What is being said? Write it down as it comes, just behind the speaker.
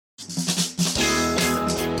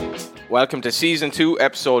Welcome to Season 2,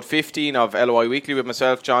 Episode 15 of LOI Weekly with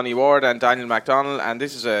myself, Johnny Ward and Daniel MacDonald. And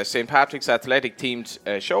this is a St. Patrick's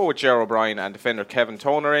Athletic-themed show with Ger O'Brien and defender Kevin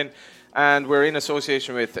Toner. And we're in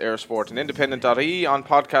association with Airsport and Independent.ie on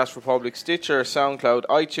Podcast Republic, Stitcher, SoundCloud,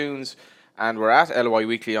 iTunes. And we're at LOI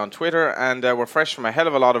Weekly on Twitter. And we're fresh from a hell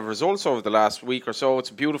of a lot of results over the last week or so. It's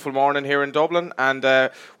a beautiful morning here in Dublin.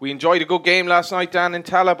 And we enjoyed a good game last night, Dan, in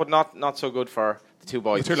Tala, but not so good for the two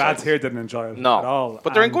boys. The two lads here didn't enjoy it at all.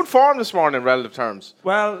 But they're in good form this morning in relative terms.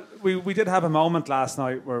 Well, we did have a moment last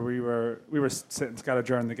night where we were sitting together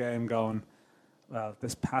during the game going, well,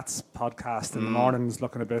 this Pat's podcast in the morning is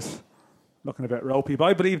looking a bit ropey. But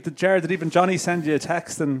I believe that Jared, did even Johnny send you a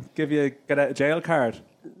text and give you a get out of jail card?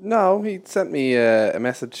 No, he sent me a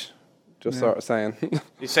message just sort of saying.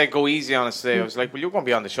 He said go easy on us today. I was like, well, you're going to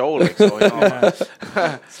be on the show. Like, so, you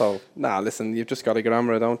know. So, listen, you've just got to get on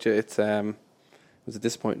with it, don't you? It's it was a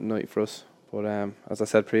disappointing night for us. But as I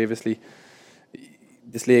said previously,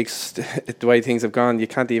 this league's, the way things have gone, you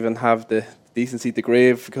can't even have the decency to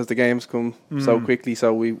grieve because the games come so quickly.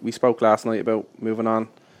 So we spoke last night about moving on.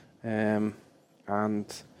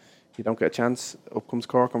 And you don't get a chance. Up comes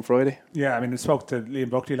Cork on Friday. Yeah, I mean, I spoke to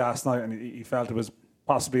Liam Buckley last night and he felt it was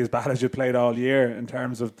possibly as bad as you played all year in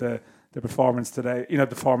terms of the performance today. You know,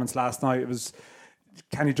 the performance last night. It was,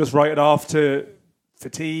 can you just write it off to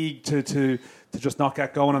fatigue, to just not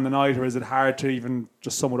get going on the night, or is it hard to even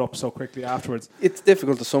just sum it up so quickly afterwards? It's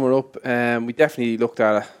difficult to sum it up. We definitely looked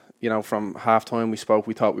at it, you know, from half time we spoke,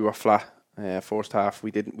 we thought we were flat. First half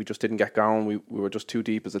we just didn't get going. We were just too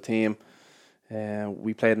deep as a team.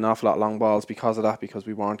 We played an awful lot of long balls because of that, because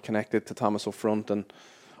we weren't connected to Thomas up front, and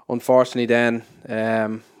unfortunately then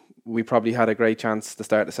we probably had a great chance to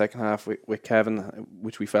start the second half with Kevin,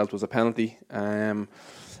 which we felt was a penalty.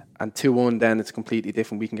 And 2-1, then it's completely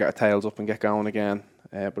different. We can get our tails up and get going again.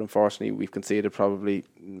 But unfortunately, we've conceded probably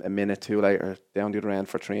a minute too later down the other end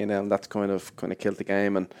for 3-0, and that's kind of killed the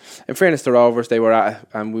game. And in fairness to Rovers, they were at it,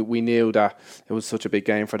 and we knew that it was such a big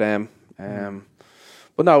game for them.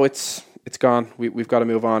 But no, it's gone. We've got to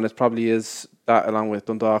move on. It probably is that, along with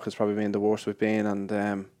Dundalk, has probably been the worst we've been. And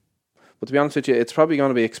but to be honest with you, it's probably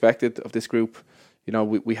going to be expected of this group. You know,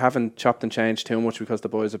 we haven't chopped and changed too much because the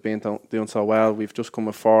boys have been doing so well. We've just come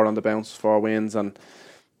with 4 on the bounce, 4 wins, and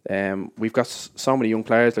we've got so many young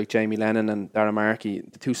players like Jamie Lennon and Darren Markey.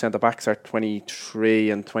 The 2 centre backs are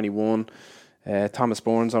 23 and 21. Thomas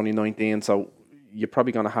Bourne's only 19, so you're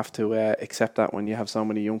probably going to have to accept that when you have so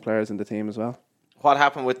many young players in the team as well. What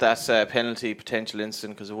happened with that penalty potential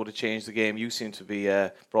incident? Because it would have changed the game. You seem to be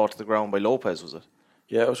brought to the ground by Lopez, was it?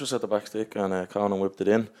 Yeah, I was just at the back stick and Conan whipped it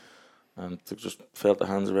in. And they just felt the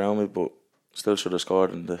hands around me, but still should have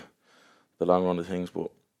scored in the long run of things.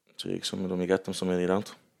 But gee, some of them you get them, some of them you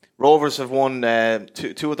don't. Rovers have won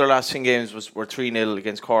two of their last 10 games were 3-0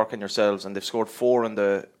 against Cork and yourselves, and they've scored 4 in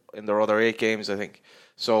their other 8 games, I think.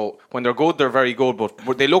 So when they're good, they're very good.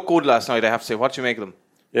 But they look good last night, I have to say. What do you make of them?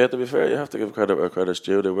 Yeah, to be fair, you have to give credit where credit's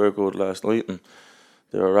due. They were good last night, and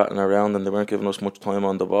they were ratting around, and they weren't giving us much time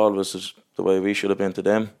on the ball. This is the way we should have been to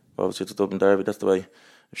them. Obviously, it's a Dublin derby. That's the way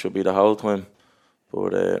it should be the whole time.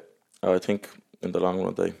 But I think in the long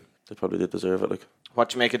run they probably did deserve it. Like, what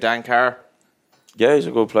do you make of Dan Carr? Yeah, he's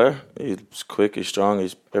a good player. He's quick, he's strong,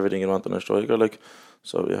 he's everything you want in a striker. Like,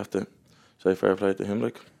 so you have to say fair play to him.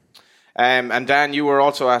 Like, and Dan, you were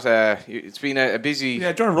also at it's been a busy.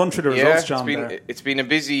 Yeah, do you want to run through the results, John? It's been a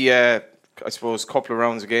busy, I suppose, couple of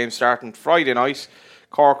rounds of games starting Friday night.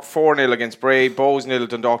 Cork 4-0 against Bray, Bohs 0,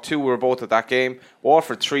 Dundalk 2. We were both at that game.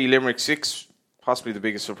 Waterford 3, Limerick 6. Possibly the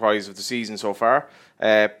biggest surprise of the season so far.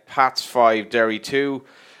 Pats 5, Derry 2.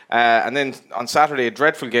 And then on Saturday, a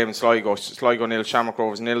dreadful game in Sligo. Sligo 0, Shamrock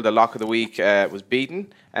Rovers 0. The lock of the week was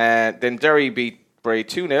beaten. Then Derry beat Bray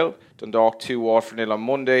 2-0. Dundalk 2, Waterford 0 on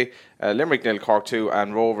Monday. Limerick 0, Cork 2.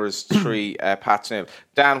 And Rovers 3, Pats 0.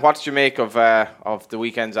 Dan, what did you make of the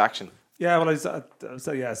weekend's action? Yeah, well,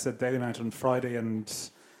 I said Daily Mount on Friday and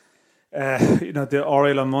the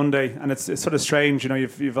Oriel on Monday, and it's sort of strange. You know,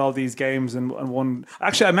 you've all these games and one.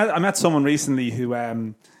 Actually, I met someone recently who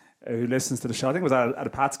listens to the show. I think it was at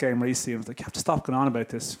a Pats game recently, and was like, you have to stop going on about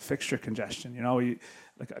this fixture congestion. You know,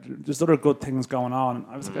 there's other good things going on. And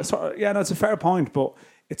I was like, no, it's a fair point, but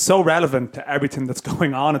it's so relevant to everything that's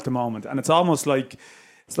going on at the moment, and it's almost like.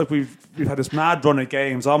 It's like we've had this mad run of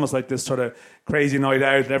games, almost like this sort of crazy night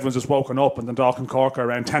out, and everyone's just woken up, and then Dundalk and Cork are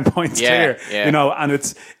around 10 points clear. Yeah. You know, and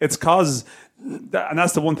it's cause, and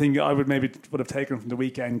that's the one thing I would have taken from the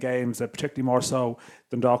weekend games, particularly more so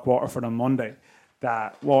Dundalk Waterford on Monday,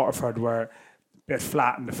 that Waterford were bit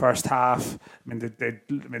flat in the first half. I mean,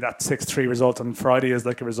 that 6-3 result on Friday is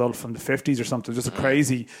like a result from the 50s or something. Just a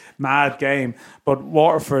crazy, mad game. But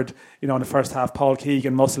Waterford, in the first half, Paul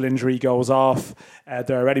Keegan, muscle injury goes off.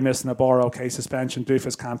 They're already missing a Boro case suspension.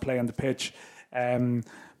 Doofus can't play on the pitch.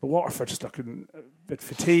 But Waterford just looking a bit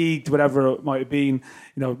fatigued, whatever it might have been.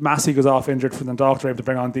 Massey goes off injured for the Dundalk. They're able to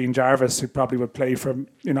bring on Dean Jarvis, who probably would play for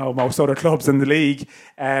most other clubs in the league.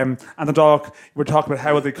 And the Dundalk, we're talking about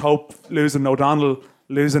how will they cope losing O'Donnell,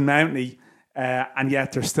 losing Mountney, and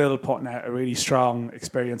yet they're still putting out a really strong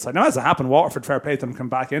experience. Now, as it happened, Waterford, fair play to them, come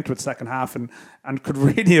back into it second half and could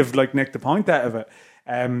really have nicked the point out of it.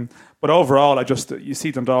 But overall, you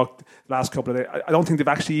see Dundalk the last couple of days. I don't think they've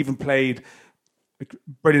actually even played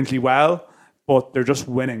brilliantly well, but they're just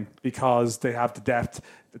winning because they have the depth.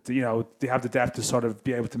 They have the depth to sort of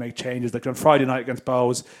be able to make changes. Like on Friday night against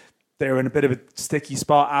Bows, they were in a bit of a sticky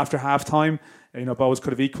spot after half time. Bows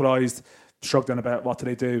could have equalised, shrugged on about what do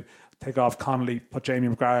they do. Take off Connolly, put Jamie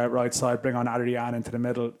McGrath out right side, bring on Adrian into the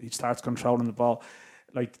middle. He starts controlling the ball.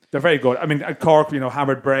 They're very good. I mean, at Cork,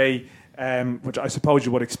 hammered Bray, which I suppose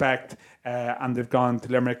you would expect, and they've gone to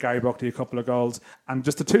Limerick, Gary Buckley, a couple of goals, and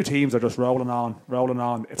just the two teams are just rolling on. You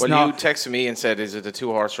texted me and said, is it a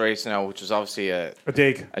 2-horse race now, which is obviously a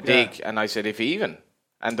dig, and I said, if even.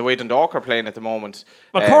 And the way Dundalk are playing at the moment,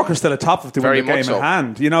 Cork are still atop if they win the game in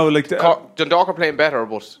hand. Dundalk are playing better,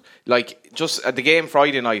 but just at the game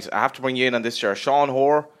Friday night, I have to bring you in on this chair. Sean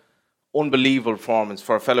Hoare, unbelievable performance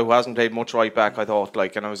for a fellow who hasn't played much right back, I thought.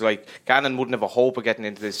 And I was like, Gannon wouldn't have a hope of getting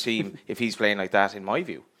into this team if he's playing like that, in my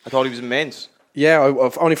view. I thought he was immense. Yeah,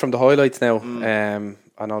 I've only from the highlights now.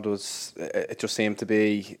 I know it just seemed to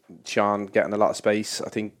be Sean getting a lot of space. I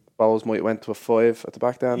think Bowles might have went to a 5 at the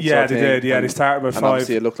back then. Yeah, they did. Yeah, they started with 5.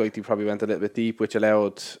 Obviously, it looked like they probably went a little bit deep, which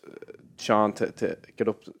allowed Sean to get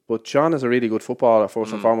up. But Sean is a really good footballer,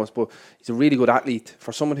 first and foremost, but he's a really good athlete.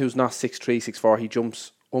 For someone who's not 6'3", 6'4", he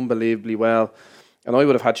jumps unbelievably well. And I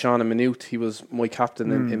would have had Sean in Minute. He was my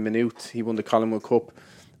captain in Minute. He won the Collingwood Cup.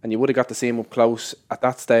 And you would have got to see him up close at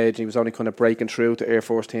that stage. He was only kind of breaking through to Air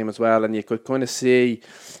Force team as well. And you could kind of see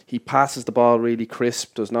he passes the ball really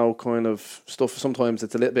crisp. There's no kind of stuff. Sometimes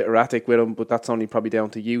it's a little bit erratic with him, but that's only probably down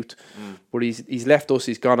to youth. But he's left us.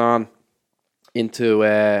 He's gone on into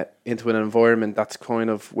an environment that's kind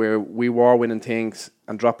of where we were winning things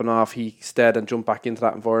and dropping off. He stayed and jumped back into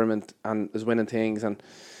that environment and is winning things. And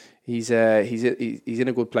he's in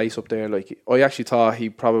a good place up there. I actually thought he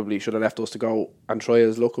probably should have left us to go and try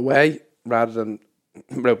his luck away rather than,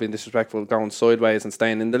 without being disrespectful, going sideways and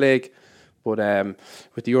staying in the league. But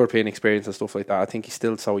with the European experience and stuff like that, I think he's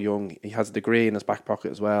still so young. He has a degree in his back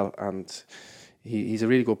pocket as well, and he's a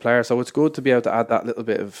really good player. So it's good to be able to add that little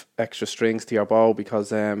bit of extra strings to your bow,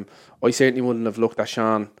 because I certainly wouldn't have looked at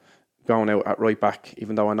Sean going out at right back,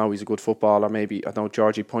 even though I know he's a good footballer. Maybe I know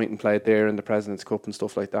Georgie Poynton played there in the President's Cup and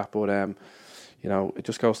stuff like that, but it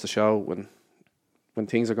just goes to show when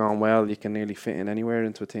things are going well, you can nearly fit in anywhere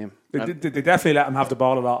into a team. They definitely let him have the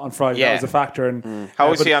ball a lot on Friday. Yeah. That was a factor. And how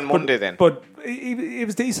was he on Monday then? But he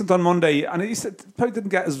was decent on Monday, and he probably didn't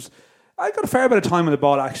get as. I got a fair bit of time on the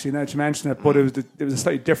ball, actually, now that you mention it, but it was a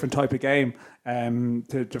slightly different type of game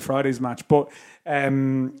to Friday's match. But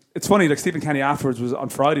it's funny, Stephen Kenny afterwards was on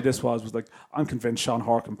Friday. Was like, I'm convinced Sean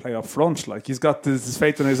Hoare can play up front. He's got this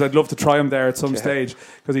faith in his. I'd love to try him there at some stage,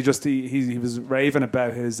 because he was raving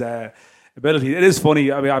about his ability. It is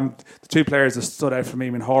funny. I mean, the two players that stood out for me. I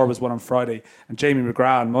mean, Hoare was one on Friday, and Jamie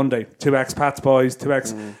McGrath on Monday. 2 Pats boys. 2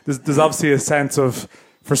 There's obviously a sense of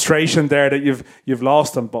frustration there that you've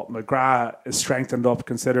lost him, but McGrath is strengthened up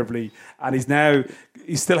considerably, and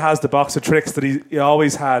he still has the box of tricks that he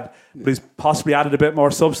always had, but he's possibly added a bit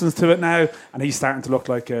more substance to it now, and he's starting to look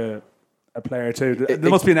like a player too.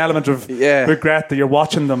 There must be an element of regret that you're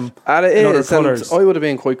watching them and in other colours. I would have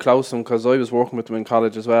been quite close to them because I was working with them in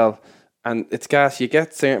college as well, and it's gas. You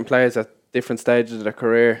get certain players at different stages of their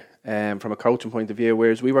career. From a coaching point of view,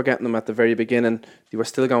 whereas we were getting them at the very beginning. They were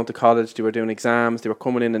still going to college, they were doing exams, they were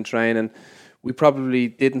coming in and training. We probably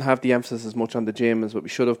didn't have the emphasis as much on the gym as what we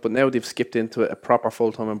should have, but now they've skipped into a proper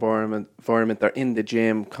full-time environment. They're in the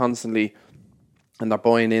gym constantly, and they're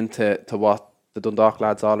buying into what the Dundalk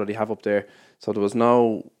lads already have up there. So there was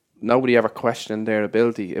nobody ever questioning their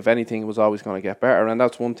ability. If anything, it was always going to get better, and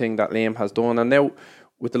that's one thing that Liam has done. And now,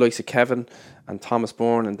 with the likes of Kevin and Thomas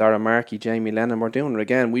Bourne and Darren Markey, Jamie Lennon, we're doing it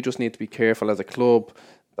again. We just need to be careful as a club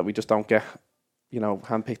that we just don't get,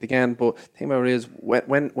 handpicked again. But the thing about it is,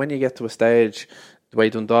 when you get to a stage, the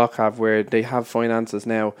way Dundalk have, where they have finances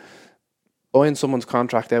now, buying someone's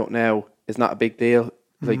contract out now is not a big deal.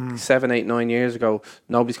 Like 7, 8, 9 years ago,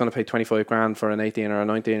 nobody's going to pay 25 grand for an 18 or a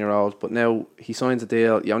 19-year-old. But now he signs a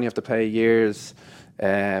deal. You only have to pay a year's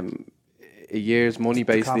money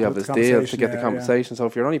basically of his deal to get the compensation. So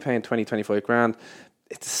if you're only paying 20, 25 grand,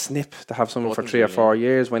 it's a snip to have someone for 3 or 4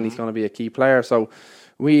 years when he's going to be a key player. So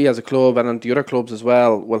we as a club and the other clubs as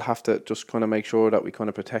well will have to just kind of make sure that we kind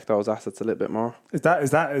of protect those assets a little bit more. Is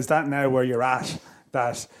that now where you're at?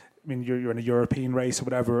 That, I mean, you're in a European race or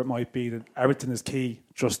whatever it might be, that everything is key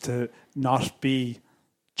just to not be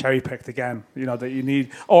cherry picked again, you know, that you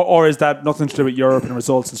need, or is that nothing to do with Europe and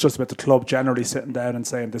results? It's just about the club generally sitting down and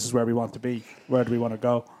saying, this is where we want to be, where do we want to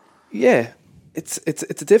go? Yeah, it's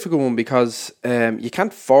a difficult one because you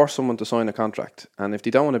can't force someone to sign a contract, and if they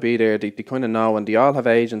don't want to be there, they kind of know, and they all have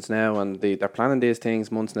agents now, and they're planning these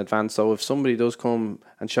things months in advance. So if somebody does come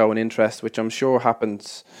and show an interest, which I'm sure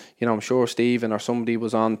happens, you know, I'm sure Stephen or somebody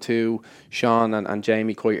was on to Sean and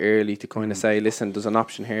Jamie quite early to kind of say, listen, there's an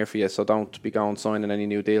option here for you, so don't be going signing any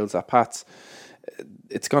new deals at Pats.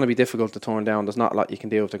 It's going to be difficult to turn down. There's not a lot you can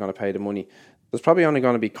do if they're going to pay the money. There's probably only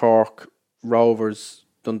going to be Cork, Rovers,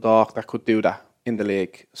 Dundalk that could do that in the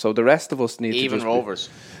league. So the rest of us need even to Rovers.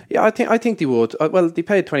 Yeah, I think they would. Well, they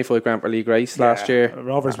paid 25 grand per league race last year.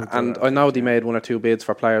 Rovers would, and I know they made 1 or 2 bids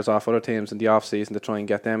for players off other teams in the off season to try and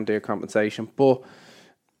get them their compensation. But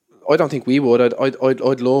I don't think we would.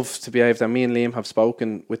 I'd love to be able to. Me and Liam have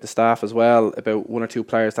spoken with the staff as well about 1 or 2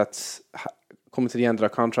 players that's coming to the end of their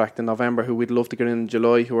contract in November who we'd love to get in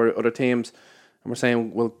July, who are other teams, and we're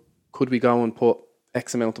saying, well, could we go and put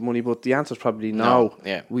X amount of money? But the answer is probably no.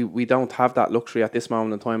 Yeah. We don't have that luxury at this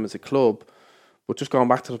moment in time as a club. But just going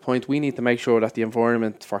back to the point, we need to make sure that the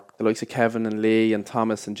environment for the likes of Kevin and Lee and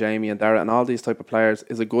Thomas and Jamie and Dara and all these type of players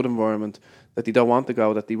is a good environment, that they don't want to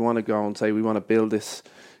go, that they want to go and say, we want to build this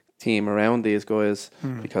team around these guys.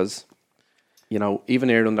 Because, you know, even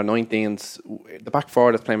here under 19s, the back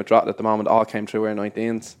four that's playing with Drogheda at the moment all came through our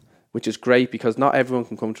 19s, which is great because not everyone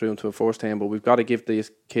can come through into a first team, but we've got to give these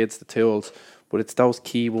kids the tools. But it's those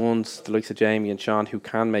key ones, the likes of Jamie and Sean, who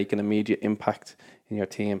can make an immediate impact in your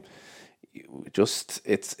team. Just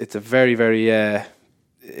it's a very, very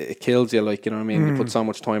it kills you, like, you know what I mean. You put so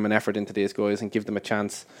much time and effort into these guys and give them a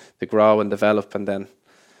chance to grow and develop, and then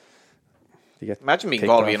you get imagine being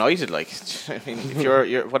Galway United. Like, I mean, if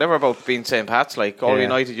you're whatever about being St. Pat's, like Galway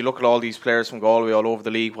United, you look at all these players from Galway all over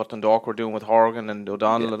the league. What Dundalk were doing with Horgan and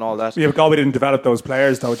O'Donnell and all that. Yeah, but Galway didn't develop those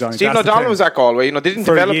players, though, Johnny. Stephen O'Donnell was at Galway. You know, they didn't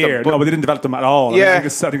for develop a year. them. No, but they didn't develop them at all. Yeah. I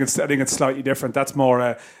think it's slightly different. That's more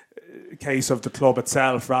a case of the club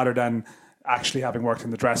itself rather than actually having worked in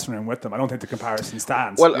the dressing room with them. I don't think the comparison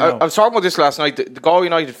stands. Well, I was talking about this last night. The Galway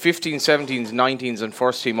United 15, 17s, 19s and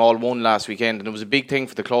first team all won last weekend, and it was a big thing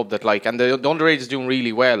for the club that, like, and the underage is doing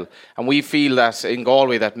really well, and we feel that in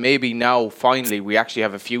Galway that maybe now finally we actually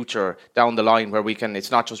have a future down the line where we can,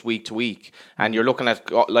 it's not just week to week, and you're looking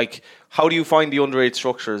at, like, how do you find the underage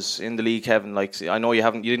structures in the league, Kevin? Like, I know you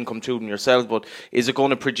didn't come through them yourself, but is it going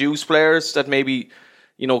to produce players that maybe,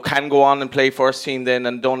 you know, can go on and play first team then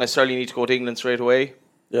and don't necessarily need to go to England straight away?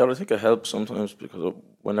 Yeah, well, I think it helps sometimes because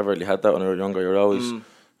we never really had that when we were younger. You're always,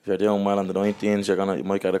 if you're doing well in the 19s, you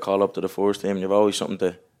might get a call up to the first team. You've always something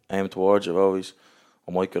to aim towards.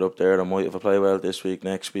 I might get up there. If I play well this week,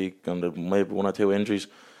 next week, and there might be 1 or 2 injuries,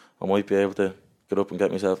 I might be able to get up and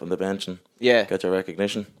get myself on the bench and get your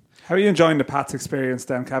recognition. How are you enjoying the Pats experience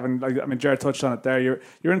then, Kevin? Like, I mean, Jared touched on it there.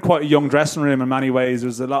 You're in quite a young dressing room in many ways.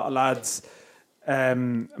 There's a lot of lads. I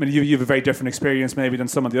mean, you have a very different experience maybe than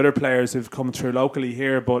some of the other players who've come through locally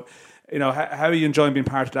here. But, you know, how are you enjoying being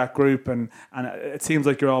part of that group? And it seems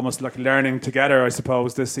like you're almost like learning together, I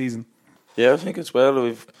suppose, this season. Yeah, I think it's well.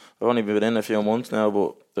 We've only been in a few months now,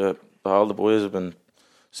 but all the boys have been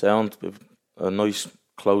sound. We've a nice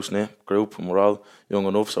close knit group, and we're all young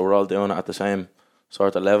enough, so we're all doing it at the same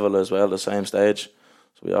sort of level as well, the same stage.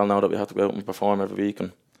 So we all know that we have to go out and perform every week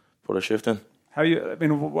and put a shift in. How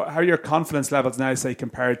are your confidence levels now, say,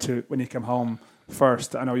 compared to when you came home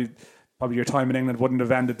first? I know probably your time in England wouldn't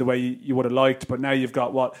have ended the way you would have liked, but now you've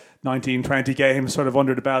got 19, 20 games sort of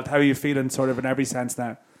under the belt. How are you feeling, sort of in every sense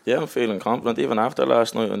now? Yeah, I'm feeling confident even after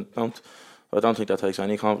last night, and I don't think that takes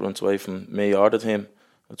any confidence away from me or the team.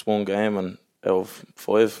 It's one game, and out of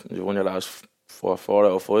 5, you won your last 4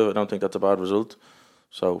 out of 5. I don't think that's a bad result.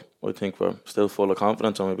 So I think we're still full of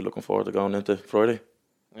confidence, and we'll be looking forward to going into Friday.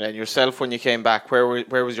 And yourself, when you came back, where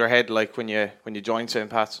was your head like when you joined St.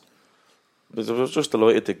 Pat's? I was just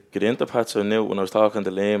delighted to get into Pats. I knew when I was talking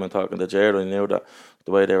to Liam and talking to Jared, I knew that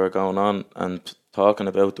the way they were going on and talking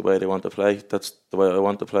about the way they want to play, that's the way I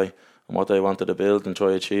want to play, and what they wanted to build and try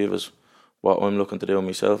to achieve is what I'm looking to do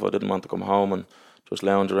myself. I didn't want to come home and just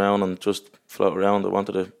lounge around and just float around. I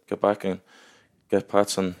wanted to get back and get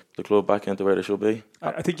Pats and the club back into where they should be.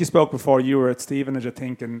 I think you spoke before you were at Stevenage, I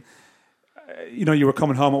think, and you were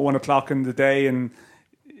coming home at 1 o'clock in the day and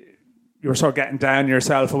you were sort of getting down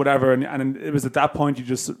yourself or whatever, and it was at that point you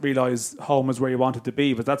just realised home was where you wanted to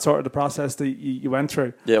be. Was that sort of the process that you went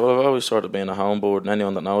through? Yeah, well, I've always sort of been a homeboard, and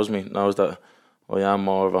anyone that knows me knows that I am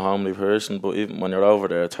more of a homely person, but even when you're over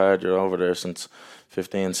there, it's hard. You're over there since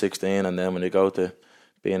 15, 16, and then when you go to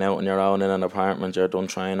being out on your own in an apartment, you're done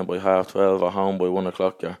training by 12:30 or home by 1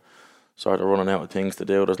 o'clock, you're sort of running out of things to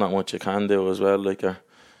do. There's not much you can do as well, like you're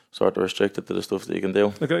sort of restricted to the stuff that you can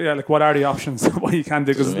do. Like what are the options? What you can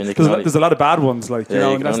do? Because there's a lot of bad ones. Like you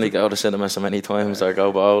can only go to cinema so many times, or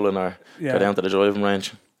go bowling, or go down to the driving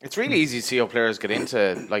range. It's really easy to see how players get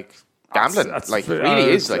into like gambling. It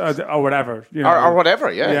really is like or whatever, or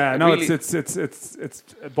whatever. Yeah, no, really. it's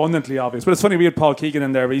abundantly obvious. But it's funny, we had Paul Keegan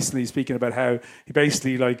in there recently speaking about how he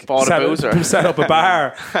basically bought a boozer, set up a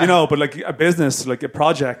bar, but like a business, like a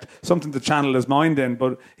project, something to channel his mind in.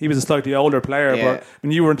 But he was a slightly older player. Yeah. But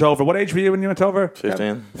when you went over, what age were you when you went over?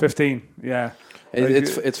 15. 15. Yeah.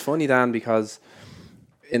 It's funny, Dan, because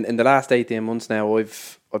in the last 18 months now,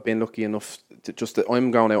 I've been lucky enough to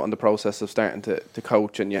I'm going out on the process of starting to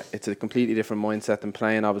coach, and it's a completely different mindset than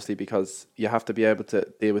playing, obviously, because you have to be able to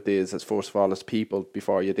deal with these as first of all as people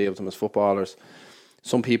before you deal with them as footballers.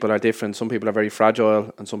 Some people are different. Some people are very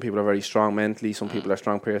fragile, and some people are very strong mentally. Some people are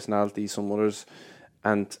strong personalities. Some others,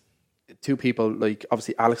 and two people like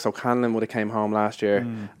obviously Alex O'Connell would have came home last year.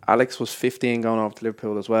 Alex was 15 going over to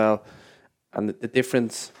Liverpool as well, and the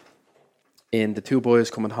difference in the two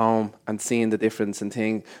boys coming home and seeing the difference in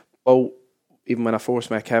things. Both, even when I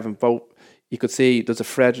first met Kevin, both you could see there's a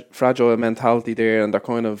fragile mentality there, and they're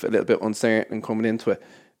kind of a little bit uncertain coming into it.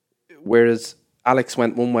 Whereas Alex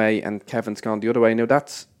went one way and Kevin's gone the other way. Now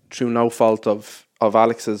that's through no fault of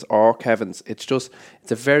Alex's or Kevin's.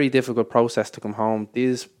 It's a very difficult process to come home.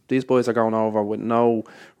 These boys are going over with no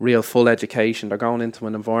real full education. They're going into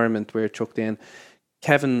an environment where chucked in.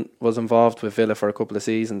 Kevin was involved with Villa for a couple of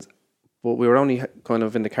seasons, but we were only kind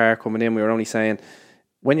of in the car coming in. We were only saying,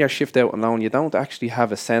 when you're shipped out on loan, you don't actually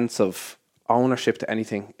have a sense of ownership to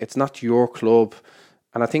anything. It's not your club.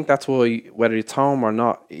 And I think that's why, whether it's home or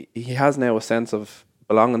not, he has now a sense of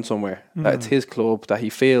belonging somewhere. That it's his club, that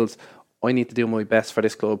he feels, I need to do my best for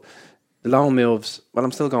this club. The loan moves, well,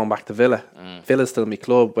 I'm still going back to Villa. Villa's still my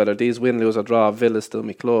club. Whether these win, lose or draw, Villa's still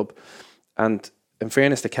my club. And in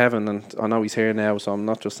fairness to Kevin, and I know he's here now, so I'm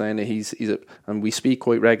not just saying that and we speak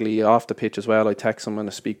quite regularly off the pitch as well. I text him and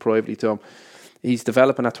I speak privately to him. He's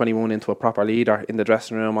developing at 21 into a proper leader in the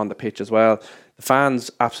dressing room, on the pitch as well. The fans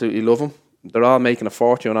absolutely love him. They're all making a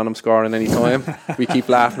fortune on him scoring any time. We keep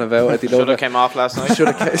laughing about it. Should have came off last night.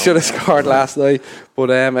 Should have scored last night. But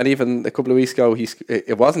and even a couple of weeks ago,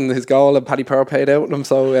 it wasn't his goal, and Paddy Power paid out on him.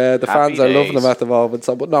 So the fans are loving him at the moment.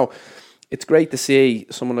 So, but no, it's great to see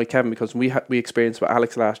someone like Kevin, because we experienced with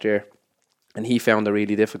Alex last year, and he found it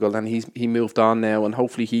really difficult, and he moved on now, and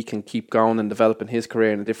hopefully he can keep going and developing his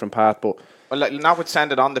career in a different path. But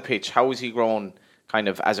notwithstanding on the pitch, how has he grown kind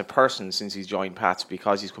of as a person since he's joined Pats,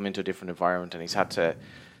 because he's come into a different environment and he's had to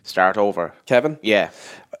start over? Kevin? Yeah.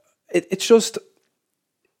 It's just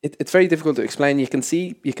it's very difficult to explain. You can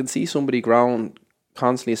see somebody growing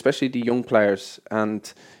constantly, especially the young players,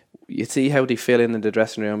 and you see how they fill in the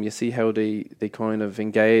dressing room. You see how they kind of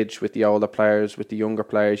engage with the older players, with the younger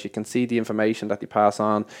players. You can see the information that they pass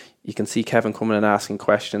on. You can see Kevin coming and asking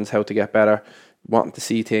questions, how to get better, wanting to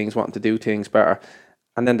see things, wanting to do things better.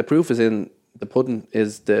 And then the proof is in the pudding,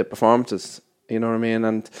 is the performances. You know what I mean?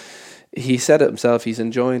 And he said it himself, he's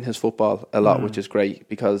enjoying his football a lot, which is great,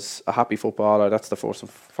 because a happy footballer, that's the first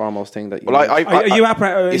and foremost thing that you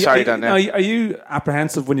Are you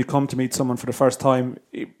apprehensive when you come to meet someone for the first time,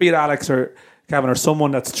 be it Alex or Kevin or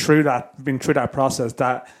someone that's been through that process,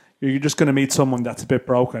 that you're just going to meet someone that's a bit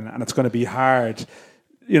broken and it's going to be hard,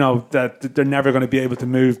 that they're never going to be able to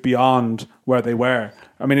move beyond where they were?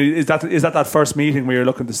 I mean, is that first meeting where you're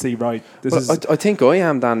looking to see, right, I think I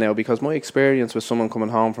am, Dan, now, because my experience with someone coming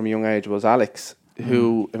home from a young age was Alex,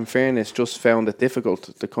 who, in fairness, just found it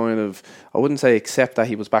difficult to kind of, I wouldn't say accept that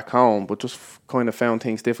he was back home, but just kind of found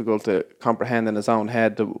things difficult to comprehend in his own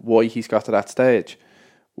head why he's got to that stage.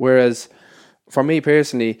 Whereas, for me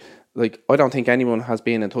personally, like, I don't think anyone has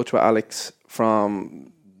been in touch with Alex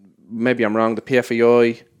from, maybe I'm wrong, the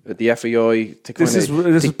PFAI, the FAI, to kind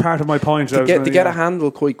this is part of my point. To get a handle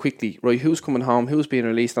quite quickly, right? Who's coming home? Who's being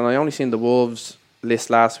released? And I only seen the Wolves list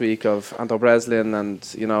last week of Anto Breslin and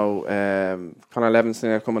Conor Levinson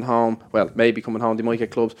are coming home. Well, maybe coming home. They might get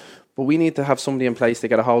clubs, but we need to have somebody in place to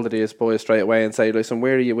get a hold of these boys straight away and say, listen,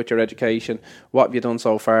 where are you with your education? What have you done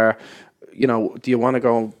so far? you know, do you want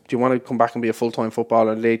to come back and be a full-time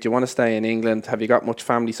footballer in the league? Do you want to stay in England? Have you got much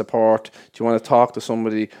family support? Do you want to talk to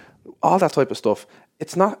somebody? All that type of stuff.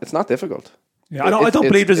 It's not difficult. Yeah, I don't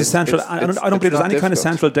believe there's a central. I don't believe there's any kind of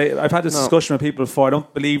central data. I've had this discussion with people before. I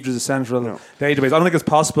don't believe there's a central database. I don't think it's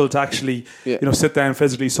possible to actually, sit down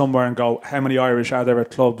physically somewhere and go, how many Irish are there at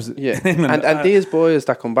clubs? Yeah, and these boys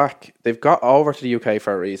that come back, they've got over to the UK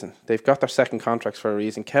for a reason. They've got their second contracts for a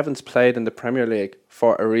reason. Kevin's played in the Premier League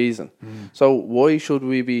for a reason. So why should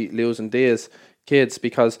we be losing these kids?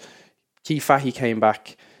 Because Keith Fahey came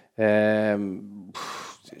back.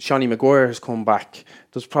 Shawnee Maguire has come back.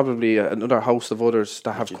 There's probably another host of others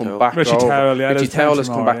that have come back. Richie Towell, Richie Towell has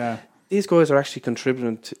come back. Yeah. These guys are actually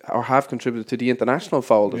contributing or have contributed to the international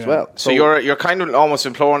fold as well. So you're kind of almost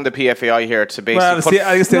imploring the PFAI here to basically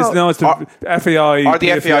I guess it's the FAI or the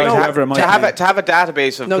PFAI, whoever it might be. To have a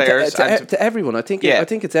database of players to everyone. I think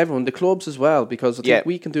it's everyone, the clubs as well, because I think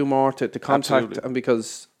we can do more to contact Absolutely. And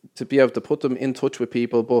because to be able to put them in touch with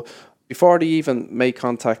people, but before they even make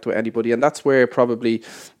contact with anybody, and that's where probably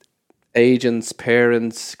agents,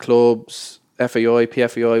 parents, clubs, FAI,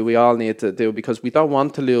 PFAI, we all need to do, because we don't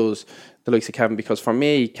want to lose the likes of Kevin, because for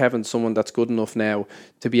me, Kevin's someone that's good enough now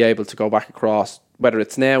to be able to go back across, whether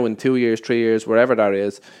it's now in 2 years, 3 years, wherever that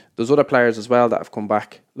is. There's other players as well that have come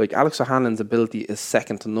back. Like Alex O'Hanlon's ability is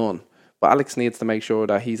second to none. But Alex needs to make sure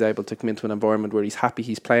that he's able to come into an environment where he's happy,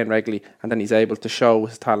 he's playing regularly, and then he's able to show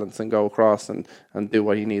his talents and go across and do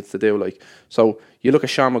what he needs to do. Like, so you look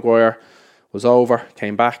at Sean Maguire, was over,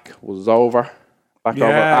 came back, was over, back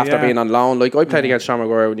over after being on loan. Like, I played against Sean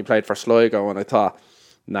Maguire when he played for Sligo, and I thought,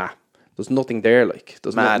 nah, there's nothing there. Like,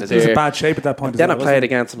 there's nothing there. He was in bad shape at that point. Then I played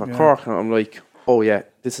against him at Cork, and I'm like, oh yeah,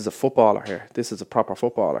 this is a footballer here. This is a proper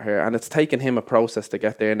footballer here. And it's taken him a process to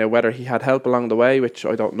get there. Now, whether he had help along the way, which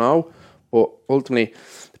I don't know, but ultimately,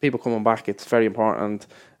 the people coming back, it's very important.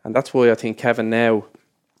 And that's why I think Kevin now,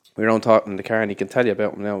 we were on talking in the car, and he can tell you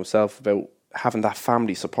about him now himself, about having that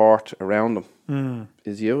family support around him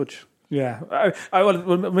is huge. Yeah,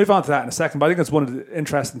 we'll move on to that in a second, but I think it's one of the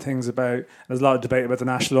interesting things about, there's a lot of debate about the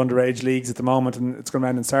national underage leagues at the moment, and it's going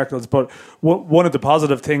around in circles, but one of the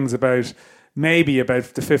positive things about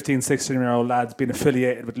the 15, 16-year-old lads being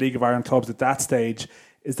affiliated with League of Ireland clubs at that stage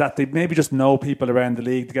is that they maybe just know people around the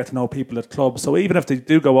league, to get to know people at clubs. So even if they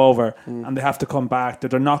do go over and they have to come back,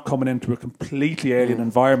 that they're not coming into a completely alien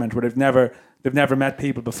environment where they've never met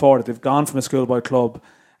people before, that they've gone from a schoolboy club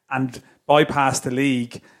and bypassed the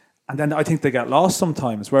league. And then I think they get lost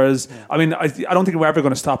sometimes. Whereas, I mean, I don't think we're ever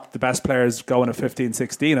going to stop the best players going at 15,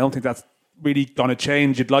 16. I don't think that's really going to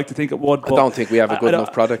change. You'd like to think it would. But I don't think we have a good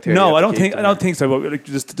enough product here. No, I don't think so. Like,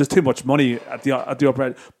 there's too much money at the upper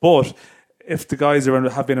end. But if the guys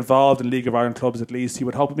have been involved in League of Ireland clubs, at least you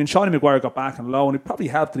would hope. I mean, Shawnee Maguire got back on loan. It probably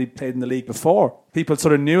helped that he played in the league before. People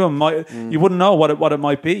sort of knew him. You wouldn't know what it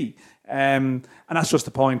might be, and that's just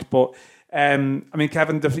the point. But I mean,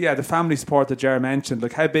 Kevin, the family support that Ger mentioned,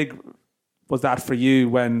 like, how big was that for you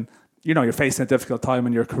when you're facing a difficult time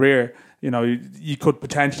in your career? You could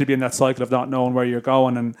potentially be in that cycle of not knowing where you're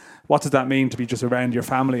going, and what does that mean to be just around your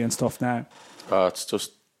family and stuff now? It's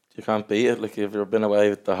just, you can't beat it. Like, if you've been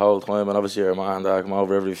away the whole time, and obviously your mum and dad come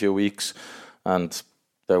over every few weeks and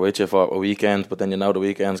they're with you for a weekend, but then the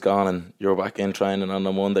weekend's gone and you're back in training on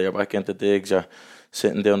the Monday, you're back into digs, you're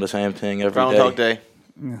sitting doing the same thing every Groundhog Day.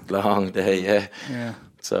 Long day, yeah.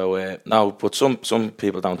 So no, but some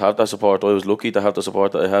people don't have that support. I was lucky to have the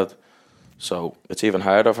support that I had, so it's even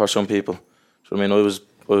harder for some people. So I mean, I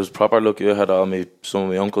was proper lucky. I had some of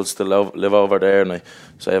my uncles still live over there, and I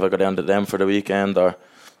say if I go down to them for the weekend, or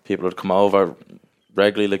people would come over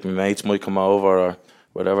regularly, like my mates might come over or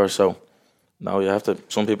whatever. So no, you have to.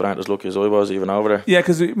 Some people aren't as lucky as I was, even over there. Yeah,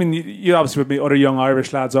 because I mean, you obviously would be other young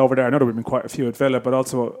Irish lads over there. I know there would have been quite a few at Villa, but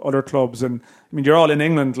also other clubs. And I mean, you're all in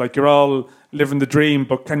England, like, you're all living the dream.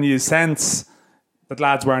 But can you sense that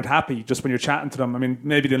lads weren't happy just when you're chatting to them? I mean,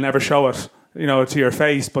 maybe they'll never show it, to your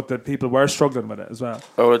face, but that people were struggling with it as well.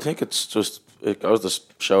 Oh, I think it goes to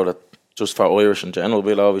show that just for Irish in general,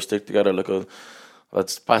 we'll always stick together. Like,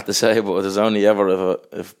 it's bad to say, but there's only ever,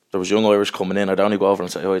 if there was young Irish coming in, I'd only go over and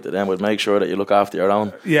say hi to them. We'd make sure that you look after your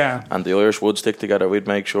own. Yeah. And the Irish would stick together. We'd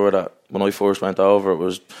make sure that when I first went over, it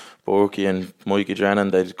was Borky and Mikey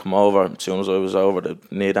Drennan. They'd come over as soon as I was over.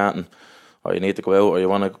 They'd need anything, or you need to go out, or you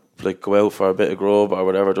want to go out for a bit of grub or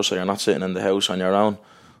whatever, just so you're not sitting in the house on your own.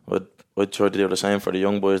 I'd try to do the same for the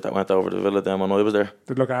young boys that went over to Villa then when I was there.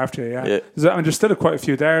 They'd look after you, yeah. There's still quite a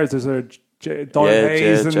few there. There's a Doyle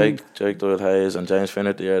Hayes, Jake Doyle Hayes and James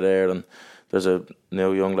Finnerty are there, and there's a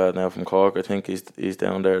new young lad now from Cork. I think he's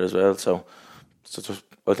down there as well. So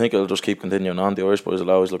I think it'll just keep continuing on. The Irish boys will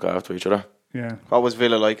always look after each other. Yeah. What was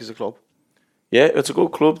Villa like as a club? Yeah, it's a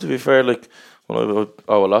good club, to be fair. Like, when I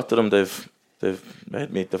owe a lot to them. They've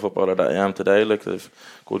made me the footballer that I am today. Like, they've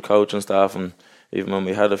good coaching staff, and even when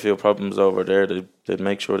we had a few problems over there, they'd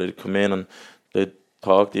make sure they'd come in and they'd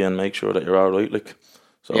talk to you and make sure that you're all right. Like,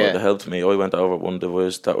 so they helped me. I went over one of the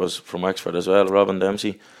boys that was from Wexford as well, Robin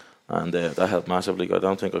Dempsey, and that helped massively. I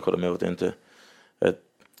don't think I could have moved into a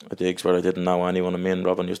digs where I didn't know anyone. Me and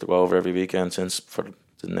Robin used to go over every weekend for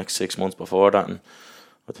the next 6 months before that, and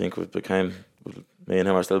I think me and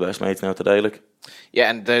him are still best mates now today. Like, yeah,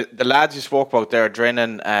 and the lads you spoke about there,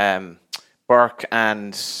 Drennan, Burke,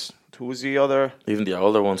 and who was the other? Even the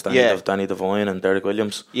older ones, Danny Devine and Derek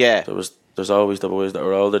Williams. Yeah, there's always the boys that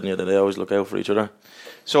are older than you that they always look out for each other.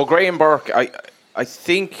 So Graham Burke, I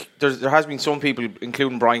think there has been some people,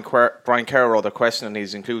 including Brian Kerr, they're questioning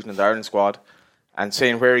his inclusion in the Ireland squad and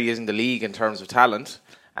saying where he is in the league in terms of talent.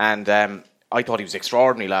 And I thought he was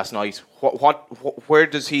extraordinary last night. Where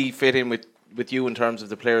does he fit in with you in terms of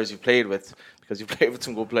the players you've played with? Because you've played with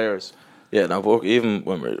some good players. Yeah, now Burke, even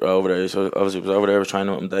when we were over there, so obviously was over there, was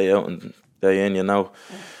training with him day out and day in. You know,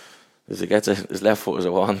 if he gets his left foot as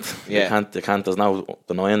a want, you can't. There's no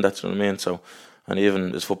denying that. You know what I mean? So, and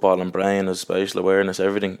even his football and brain, his spatial awareness,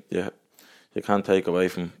 everything, you can't take away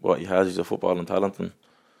from what he has. He's a footballing talent, and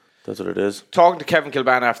that's what it is. Talking to Kevin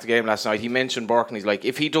Kilbane after the game last night, he mentioned Burke, and he's like,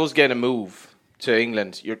 if he does get a move to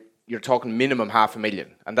England, you're talking minimum $500,000,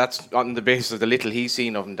 and that's on the basis of the little he's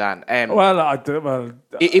seen of him, Dan.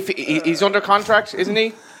 If he's under contract, isn't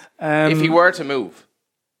he? If he were to move,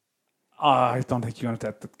 I don't think you're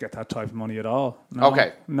going to get that type of money at all. No.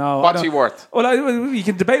 Okay. No. What's he worth? Well, you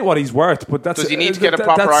can debate what he's worth, but that's... Does he need to get a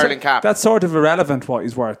proper Ireland cap? That's sort of irrelevant what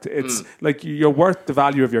he's worth. It's like you're worth the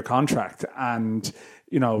value of your contract and,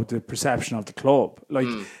 you know, the perception of the club. Like,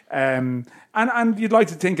 and you'd like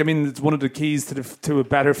to think, I mean, it's one of the keys to a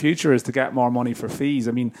better future is to get more money for fees.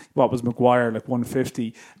 I mean, what was Maguire, like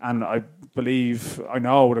 150, and I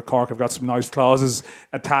know that Cork have got some nice clauses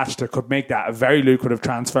attached that could make that a very lucrative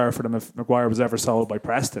transfer for them if Maguire was ever sold by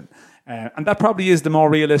Preston. And that probably is the more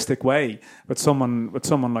realistic way with someone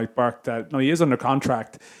like Burke that, no, he is under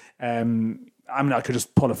contract. I mean, I could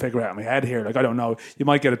just pull a figure out of my head here. Like, I don't know. You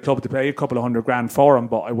might get a club to pay a couple of $100,000 for him,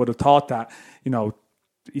 but I would have thought that, you know,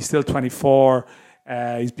 he's still 24.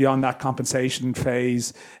 He's beyond that compensation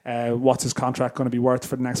phase. What's his contract going to be worth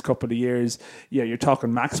for the next couple of years? Yeah, you're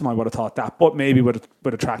talking maximum. I would have thought that, but maybe with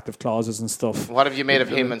attractive clauses and stuff. What have you made of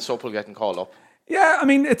him and Supple getting called up? Yeah, I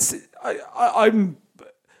mean,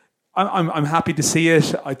 I'm happy to see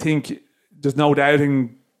it. I think there's no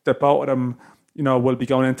doubting that both of them, you know, will be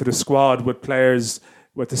going into the squad with players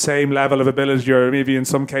with the same level of ability, or maybe in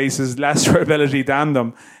some cases lesser ability than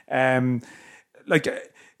them.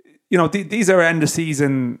 You know, these are end of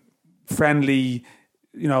season friendly,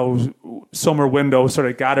 you know, summer window sort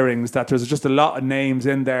of gatherings that there's just a lot of names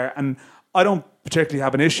in there, and I don't particularly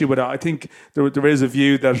have an issue with it. I think there is a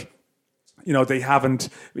view that, you know, they haven't,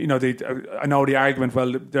 you know, I know the argument,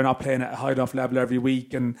 well, they're not playing at a high enough level every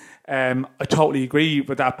week, and I totally agree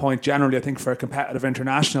with that point. Generally, I think for a competitive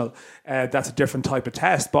international, that's a different type of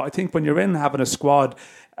test. But I think when you're in having a squad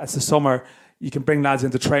as the summer, you can bring lads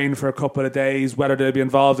into train for a couple of days, whether they'll be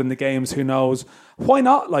involved in the games, who knows. Why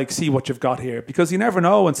not, like, see what you've got here? Because you never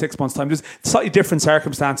know in 6 months' time. There's slightly different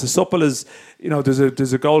circumstances. Supple is, you know, there's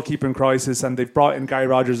a goalkeeping crisis, and they've brought in Gary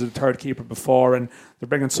Rogers as the third keeper before, and they're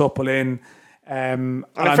bringing Supple in. And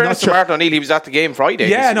in fairness to Martin O'Neill, he was at the game Friday.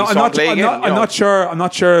 Yeah, no, I'm not sure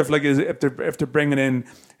if they're bringing in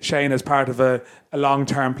Shane as part of a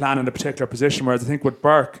long-term plan in a particular position, whereas I think with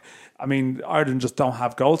Burke, I mean, Ireland just don't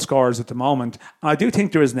have goal scorers at the moment. And I do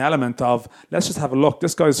think there is an element of, let's just have a look.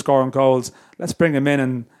 This guy's scoring goals. Let's bring him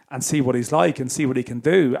in and see what he's like and see what he can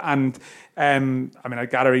do. And I mean, I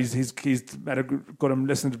gather he's made a good. I'm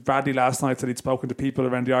listening to Bradley last night, said he'd spoken to people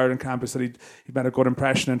around the Ireland campus, that he'd made a good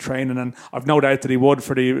impression in training, and I've no doubt that he would,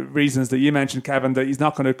 for the reasons that you mentioned, Kevin, that he's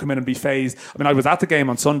not going to come in and be phased. I mean, I was at the game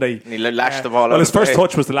on Sunday. And he lashed the ball out. Well, his first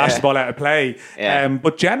touch was to lash the ball out of play. Yeah.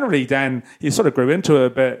 But generally, then he sort of grew into it a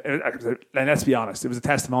bit. And let's be honest, it was a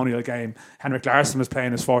testimonial game. Henrik Larsson was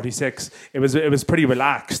playing his 46. It was pretty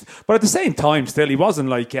relaxed, but at the same time, still, he wasn't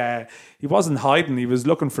like. He wasn't hiding. He was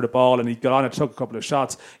looking for the ball, and he got on and took a couple of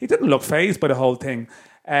shots. He didn't look fazed by the whole thing.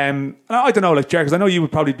 And I don't know, like, Jer, because I know you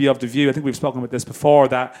would probably be of the view, I think we've spoken about this before,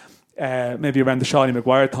 that maybe around the Shawny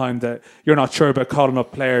Maguire time, that you're not sure about calling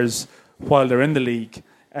up players while they're in the league.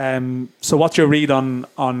 So what's your read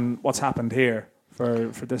on what's happened here for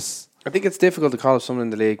this? I think it's difficult to call up someone in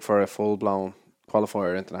the league for a full-blown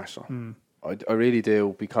qualifier international. I really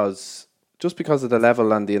do, because of the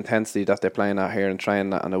level and the intensity that they're playing at here and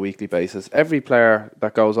training at on a weekly basis. Every player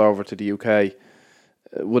that goes over to the UK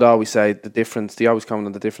would always say the difference. They always comment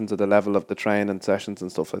on the difference of the level of the training sessions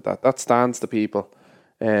and stuff like that. That stands to people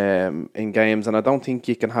in games, and I don't think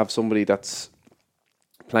you can have somebody that's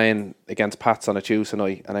playing against Pats on a Tuesday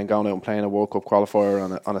night and then going out and playing a World Cup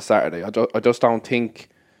qualifier on a Saturday. I just don't think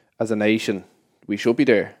as a nation we should be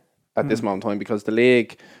there at this moment in time, because the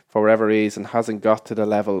league, for whatever reason, hasn't got to the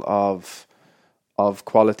level of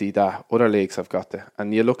quality that other leagues have got to.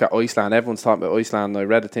 And you look at Iceland, everyone's talking about Iceland. I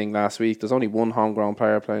read a thing last week, there's only one homegrown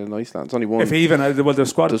player playing in Iceland. There's only one. If even, well, they're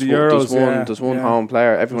squad at the Euros. There's one home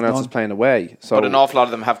player, everyone else is playing away. So, but an awful lot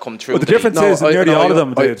of them have come through. But the difference is nearly all of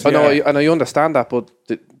them did. I understand that, but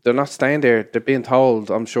they're not staying there. They're being told,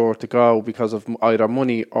 I'm sure, to go because of either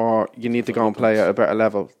money or you need to go and play at a better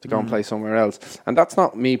level to go and play somewhere else. And that's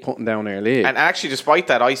not me putting down their league. And actually, despite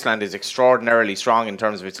that, Iceland is extraordinarily strong in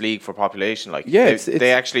terms of its league for population. Like, yeah,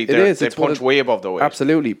 they punch way above the weight.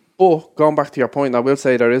 Absolutely. But going back to your point, I will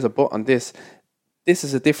say there is a but on this. This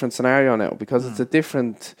is a different scenario now because it's a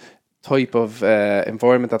different type of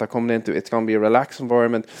environment that they're coming into. It's going to be a relaxed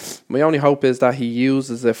environment. My only hope is that he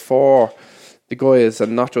uses it for the guys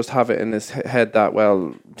and not just have it in his head that,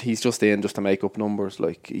 well, he's just in just to make up numbers.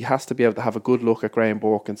 Like, he has to be able to have a good look at Graham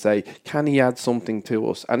Burke and say, can he add something to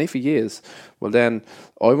us? And if he is, well then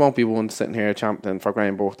I won't be one sitting here championing for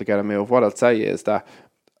Graham Burke to get a move. What I'll say is that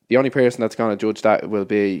the only person that's going to judge that will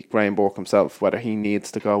be Graham Burke himself, whether he needs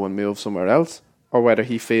to go and move somewhere else or whether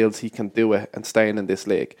he feels he can do it and staying in this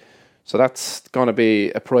league. So that's going to be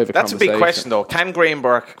a private conversation. That's a big question, though. Can Graham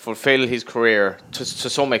Burke fulfil his career to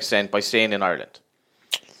some extent by staying in Ireland?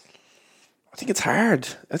 I think it's hard.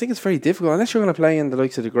 I think it's very difficult unless you're going to play in the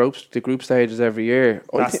likes of the group stages every year.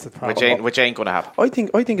 That's the problem. Which ain't going to happen. I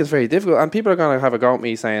think it's very difficult, and people are going to have a go at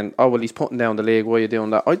me saying, "Oh, well, he's putting down the league. Why are you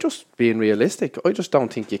doing that?" I just being realistic. I just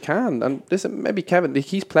don't think you can. And listen, maybe Kevin, like,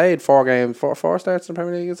 he's played 4 starts in the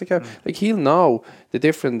Premier League. Is it Kevin? Like, he'll know the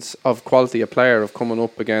difference of quality of player of coming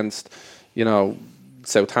up against, you know,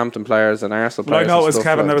 Southampton players and Arsenal players. Well, I know it was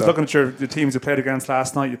Kevin. Like I was looking at the teams you played against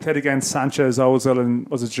last night. You played against Sanchez, Ozil, and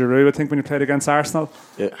was it Giroud? I think when you played against Arsenal.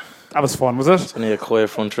 Yeah, that was fun, was it? It's only a quiet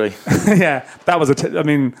front three. Yeah, that was I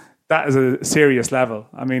mean, that is a serious level.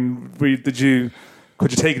 I mean, could you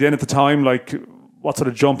take it in at the time? Like, what sort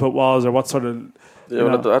of jump it was, or what sort of? Yeah,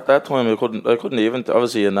 well, at that time I couldn't even.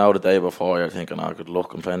 Obviously, now the day before you're thinking, I could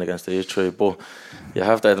look and playing against these three, but you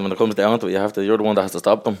have to. When it comes down to it, you're the one that has to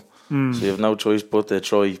stop them. So you have no choice but to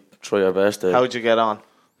try your best. How'd you get on?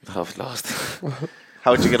 I've lost.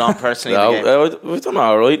 How'd you get on personally? We've done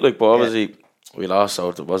all right, like, but obviously we lost, so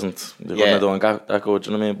it wasn't. They wouldn't have done that good.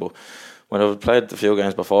 Do you know what I mean? But when I've played a few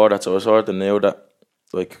games before that, so I sort of knew that,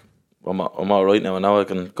 like, I'm all right now, and now I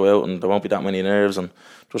can go out and there won't be that many nerves and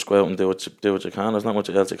just go out and do what you can. There's not much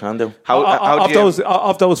else you can do.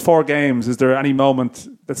 Of those 4 games, is there any moment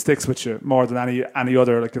that sticks with you more than any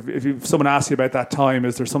other? Like, if someone asks you about that time,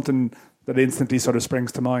 is there something that instantly sort of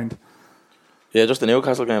springs to mind? Yeah, just the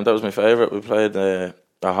Newcastle game. That was my favourite. We played at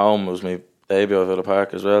home. It was my debut at Villa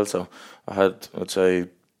Park as well. So I had, I'd say,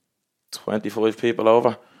 25 people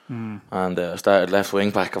over. And I started left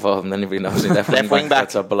wing back of all of them. Then everybody knows me left wing back.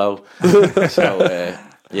 That's a blow. So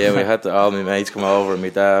we had all my mates come over, my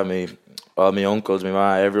dad, all my uncles, my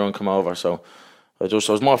ma, everyone come over. So I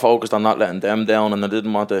was more focused on not letting them down, and I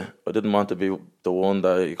didn't want to be the one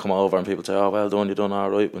that you come over and people say, "Oh, well done, you done all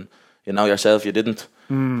right." When you know yourself, you didn't.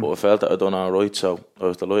 But I felt that I'd done all right, so I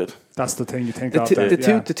was delighted. That's the thing you think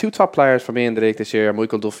the two top players for me in the league this year are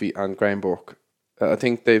Michael Duffy and Graham Burke. I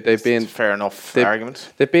think they've been fair enough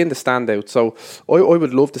argument. They've been the standout. So I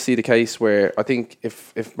would love to see the case where I think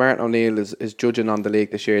if Martin O'Neill is judging on the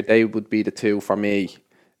league this year, they would be the two for me.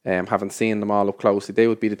 Having seen them all up closely, they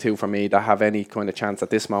would be the two for me that have any kind of chance at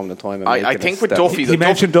this moment in time. I think with Duffy, he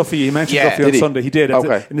mentioned Duffy. He mentioned Duffy on Sunday. He did.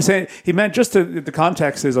 Okay. In the same, he meant just the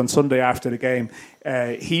context is on Sunday after the game.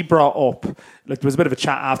 He brought up, like, there was a bit of a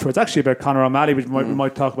chat afterwards, actually, about Conor O'Malley. We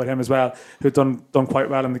might talk about him as well, who'd done quite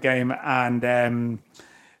well in the game, and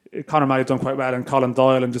Conor O'Malley had done quite well, and Colin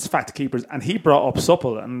Doyle, and just fact keepers. And he brought up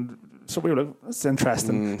Supple, and so we were like, that's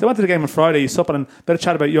interesting. They went to the game on Friday, Supple, and a bit of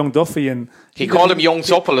chat about young Duffy, and he called him young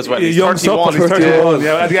Supple as well. He's young 31. Supple, he's 31.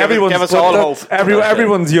 Yeah, give us all hope.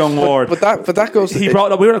 Everyone's young Ward. But that goes. He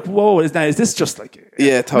brought up. We were like, whoa, is this just like?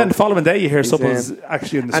 Yeah, and then the following day you hear Supple's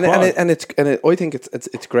actually in the squad. I think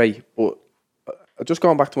it's great, but. Just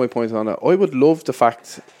going back to my point on it, I would love the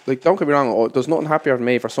fact, like, don't get me wrong, there's nothing happier than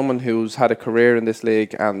me for someone who's had a career in this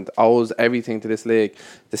league and owes everything to this league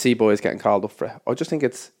to see boys getting called up for it. I just think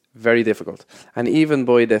it's very difficult. And even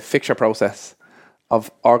by the fixture process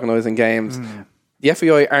of organising games, the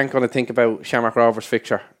FAI aren't going to think about Shamrock Rovers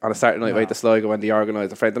fixture on a Saturday night away to Sligo when they organise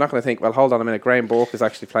the friend. They're not going to think, well, hold on a minute, Graham Burke is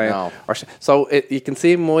actually playing. No. So you can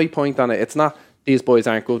see my point on it. It's not these boys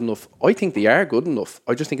aren't good enough. I think they are good enough.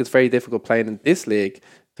 I just think it's very difficult playing in this league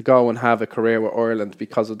to go and have a career with Ireland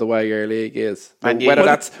because of the way our league is. And whether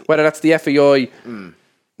that's the FAI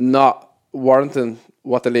not warranting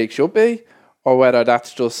what the league should be, or whether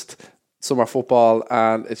that's just summer football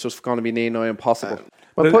and it's just going to be near impossible.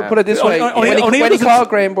 But put it this way, when he called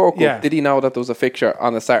Graham Burke up, did he know that there was a fixture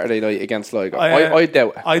on a Saturday night against Sligo? I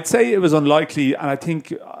doubt it. I'd say it was unlikely, and I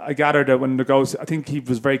think I gathered that when I think he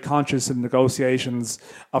was very conscious in negotiations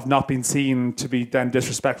of not being seen to be then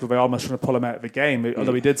disrespectful by almost trying to pull him out of the game.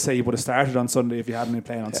 Although he did say he would have started on Sunday if he hadn't been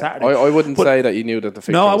playing on Saturday. I wouldn't say that you knew that the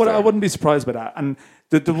fixture. No, was I wouldn't be surprised by that. And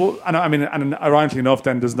and ironically enough,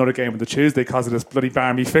 then there's another game on the Tuesday because of this bloody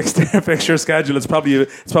barmy fixture schedule. It's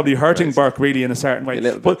probably hurting Burke really in a certain way.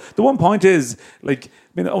 But the one point is, like,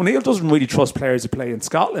 O'Neill doesn't really trust players who play in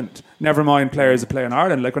Scotland. Never mind players who play in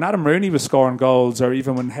Ireland. Like when Adam Rooney was scoring goals, or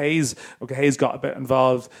even when Hayes got a bit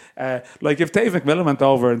involved. Like if Dave McMillan went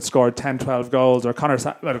over and scored 10, 12 goals, or Conor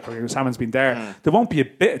Salmon's been there, there won't be a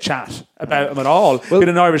bit of chat about him at all. With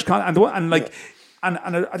an Irish And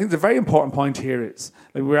I think the very important point here is,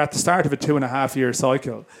 like, we're at the start of a 2.5-year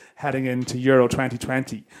cycle heading into Euro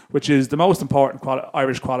 2020, which is the most important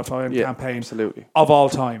Irish qualifying campaign of all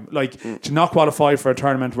time. Like, to not qualify for a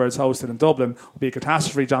tournament where it's hosted in Dublin would be a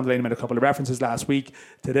catastrophe. John Delaney made a couple of references last week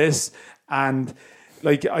to this. And,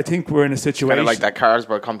 like, I think we're in a situation... Kind of like that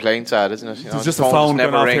Carlsberg complaints ad, isn't it? There's just a phone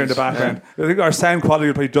going off here in the background. I think our sound quality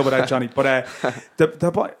will probably double out, Johnny. But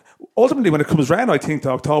ultimately, when it comes round, I think, to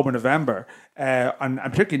October, November, and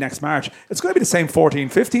particularly next March, it's going to be the same 14,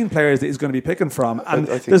 15 players that he's going to be picking from. And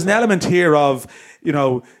there's an element here of,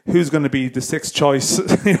 who's going to be the sixth choice,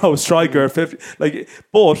 striker, 50.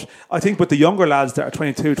 But I think with the younger lads that are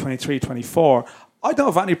 22, 23, 24, I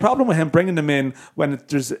don't have any problem with him bringing them in when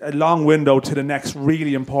there's a long window to the next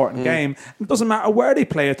really important game. It doesn't matter where they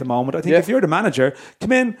play at the moment. I think if you're the manager,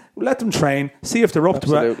 come in, let them train, see if they're up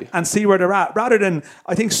to it, and see where they're at. Rather than,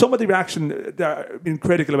 I think some of the reaction that are being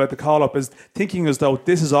critical about the call-up is thinking as though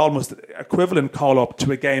this is almost equivalent call-up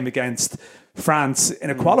to a game against France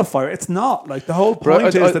in a qualifier. It's not. Like, the whole point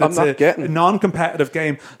is that it's a non-competitive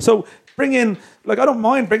game. So bring in, I don't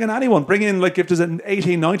mind bringing anyone. Bring in, if there's an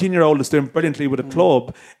 18, 19-year-old that's doing brilliantly with a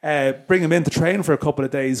club, bring him in to train for a couple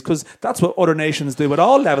of days, because that's what other nations do at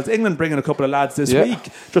all levels. England bringing a couple of lads this week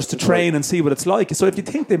just to train and see what it's like. So if you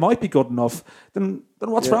think they might be good enough, then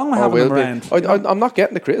what's wrong with having them around? I'm not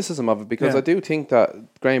getting the criticism of it, because I do think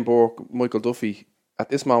that Graham Burke, Michael Duffy, at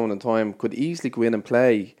this moment in time, could easily go in and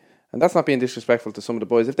play. And that's not being disrespectful to some of the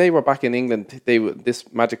boys. If they were back in England, they would, this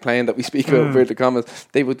magic plane that we speak about in the comments,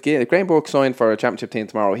 they would get. If Graham Burke signed for a championship team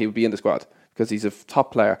tomorrow, he would be in the squad because he's a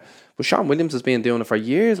top player. But Sean Williams has been doing it for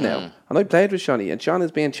years now, and I played with Sean, and Sean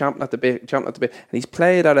has been champion at the bit, and he's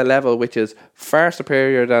played at a level which is far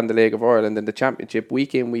superior than the League of Ireland in the Championship,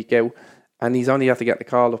 week in, week out, and he's only had to get the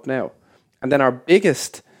call up now. And then our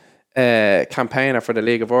biggest campaigner for the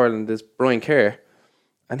League of Ireland is Brian Kerr.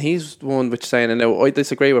 And he's the one which saying, and now I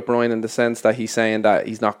disagree with Brian in the sense that he's saying that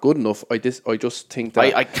he's not good enough. I just think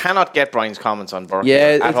that I cannot get Brian's comments on Burke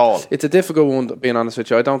at all. It's a difficult one, being honest with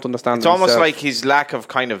you. I don't understand. It's almost like his lack of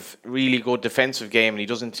kind of really good defensive game, and he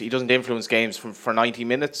doesn't influence games for 90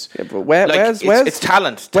 minutes. Yeah, but it's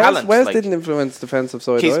talent. Wes didn't influence defensive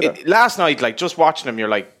side either. Last night, just watching him, you're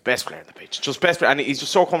like, best player on the pitch, just best player, and he's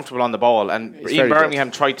just so comfortable on the ball. And Ian Birmingham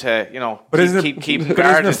tried to, keep guarded.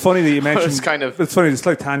 Isn't it funny that you mentioned? it's funny. It's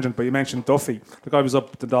like tangent, but you mentioned Duffy. The guy was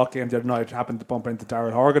up at the Dock game the other night, happened to bump into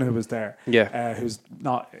Darrell Horgan, who was there, who's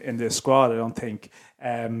not in this squad, I don't think.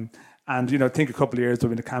 And I think a couple of years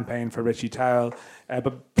there been a campaign for Richie Towell,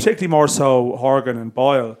 but particularly more so Horgan and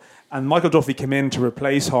Boyle. And Michael Duffy came in to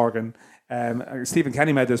replace Horgan. Stephen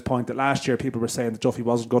Kenny made this point that last year people were saying that Duffy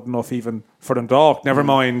wasn't good enough even for Dundalk, never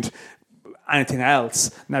mind anything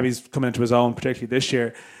else. Now he's coming into his own, particularly this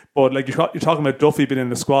year. But you're talking about Duffy being in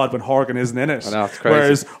the squad when Horgan isn't in it. I know, it's crazy.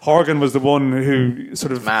 Whereas Horgan was the one who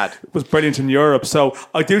sort of was brilliant in Europe. So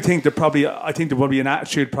I do think I think there will be an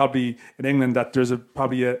attitude probably in England that there's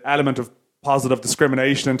probably an element of positive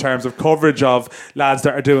discrimination in terms of coverage of lads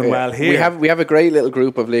that are doing well here. We have a great little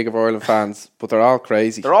group of League of Ireland fans, but they're all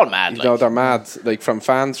crazy. They're all mad. They're mad. Like from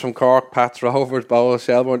fans from Cork, Pats, Rovers, Bow,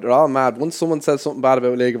 Shelbourne, they're all mad. Once someone says something bad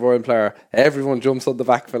about a League of Ireland player, everyone jumps on the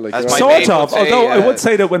back foot. Sort of. Although I would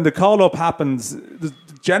say that when the call up happens,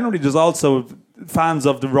 generally there's also fans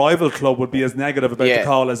of the rival club would be as negative about the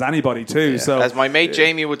call as anybody too. So, as my mate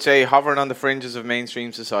Jamie would say, hovering on the fringes of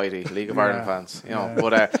mainstream society, League of Ireland fans.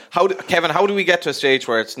 But Kevin, how do we get to a stage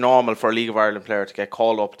where it's normal for a League of Ireland player to get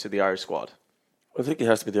called up to the Irish squad? I think he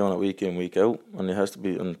has to be doing it week in, week out, and he has to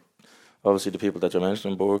be. And obviously, the people that you're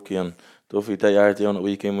mentioning, Borky and Duffy, they are doing it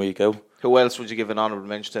week in, week out. Who else would you give an honourable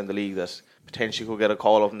mention to in the league that potentially could get a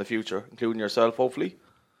call up in the future, including yourself, hopefully?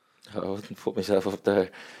 I wouldn't put myself up there.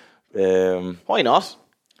 Why not?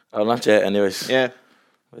 I'm not yet, anyways. Yeah.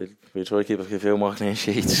 We try to keep a few more clean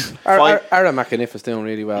sheets. Aaron McAniff is doing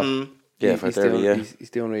really well. Yeah, he's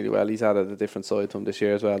doing really well. He's added a different side to him this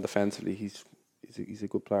year as well. Defensively, he's a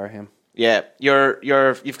good player. Him. Yeah,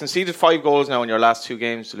 you've conceded 5 goals now in your last 2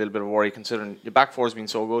 games. A little bit of worry considering your back four has been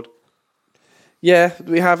so good. Yeah,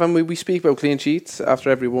 we have, and we speak about clean sheets after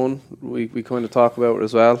every one. We kind of talk about it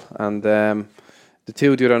as well. And the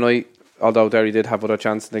 2 the other night, although Derry did have other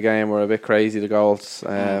chances in the game, were a bit crazy. The goals,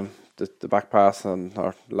 the back pass and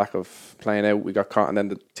our lack of playing out, we got caught, and then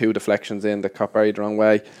the 2 deflections in that caught Barry the wrong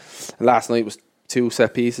way. And last night was 2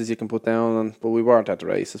 set pieces you can put down, but we weren't at the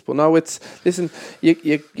races. But no,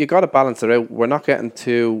 you got to balance it out. We're not getting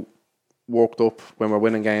too worked up when we're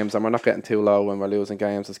winning games, and we're not getting too low when we're losing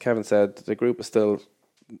games. As Kevin said, the group is still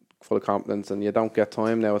full of confidence, and you don't get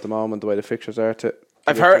time now at the moment the way the fixtures are.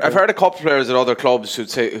 I've heard a couple of players at other clubs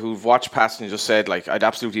who've watched past and just said, like, I'd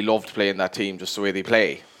absolutely love to play in that team just the way they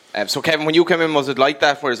play. So Kevin, when you came in, was it like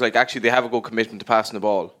that, where it's like actually they have a good commitment to passing the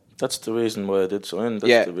ball? That's the reason why I did sign.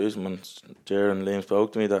 That's the reason when Ger and Liam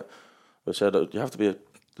spoke to me, that I said that you have to be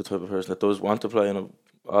the type of person that does want to play. And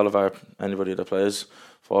anybody that plays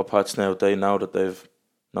for Pats now, they know that they've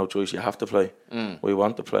no choice. You have to play. We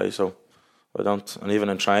want to play, so I don't. And even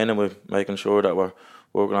in training, we're making sure that we're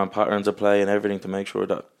working on patterns of play and everything to make sure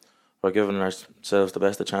that we're giving ourselves the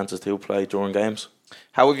best of chances to play during games.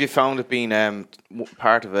 How have you found it being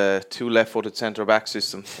part of a 2 left-footed centre-back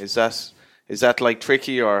system? Is that like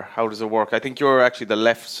tricky, or how does it work? I think you're actually the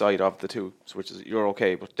left side of the 2, which is you're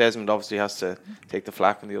okay, but Desmond obviously has to take the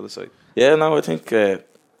flak on the other side. Yeah, no, I think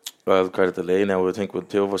credit to Lee now. I think the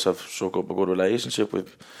 2 of us have struck up a good relationship.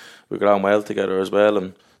 We've got on well together as well,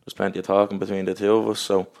 and there's plenty of talking between the 2 of us.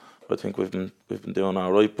 So I think we've been doing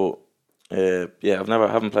all right. But I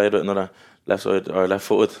haven't played with another left side or left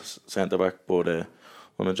footed centre back, but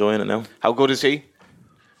I'm enjoying it now. How good is he?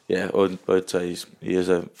 Yeah, I'd say he is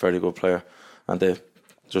a very good player, and it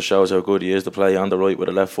just shows how good he is to play on the right with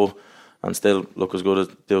a left foot and still look as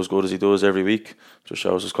good as he does every week. Just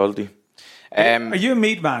shows his quality. Are you a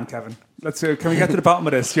Mead man, Kevin? Can we get to the bottom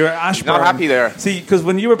of this? You're at Ashburn. Not happy there. See, because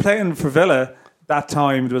when you were playing for Villa that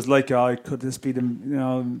time, it was like, could this be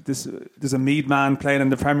there's a Mead man playing in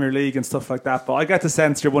the Premier League and stuff like that. But I get the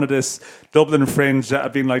sense you're one of this Dublin fringe that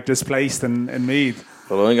have been like displaced in Mead.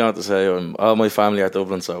 Well, I'm going to say all my family are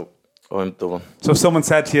Dublin, so I'm Dublin. So if someone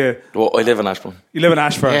said to you... Well, I live in Ashburn. You live in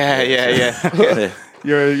Ashburn? Yeah.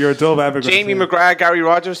 You're a Dub Evergreen. Jamie McGrath, Gary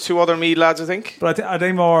Rogers, 2 other Mead lads, I think. But are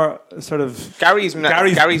they more sort of... Gary's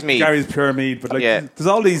Mead. Gary's pure Mead. But there's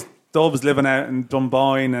all these Dubs living out in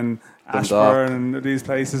Dunboyne and Ashburn and these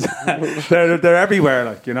places. they're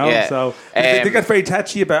everywhere, Yeah. So they get very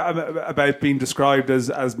touchy about being described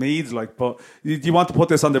as Meads, But you want to put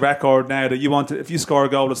this on the record now that you want to, if you score a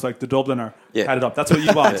goal, it's like the Dubliner headed up. That's what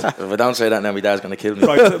you want. If I don't say that now, my dad's going to kill me.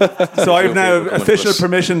 Right. So I have now official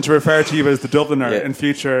permission to refer to you as the Dubliner in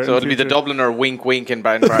future. So it'll be the Dubliner wink in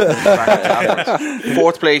Banbrook.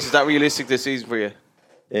 4th place, is that realistic this season for you?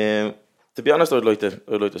 To be honest, I'd like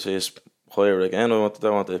to see us higher again. I want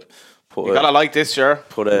to put. You gotta like this, sure.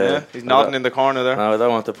 He's nodding in the corner there. No, I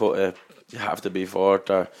don't want to put. You have to be 4th,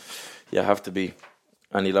 or you have to be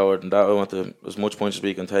any lower than that. I want as much points as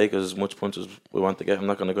we can take, as much points as we want to get. I'm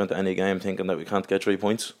not going to go into any game thinking that we can't get 3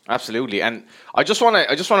 points. Absolutely, and I just want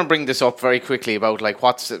to bring this up very quickly about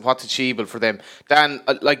what's achievable for them. Dan,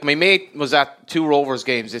 my mate was at 2 Rovers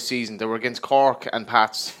games this season. They were against Cork and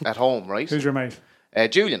Pats at home, right? Who's your mate?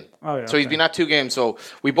 Julian. Oh, yeah, so he's been at 2 games. So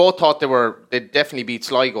we both thought they'd definitely beat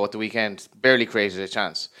Sligo at the weekend. Barely created a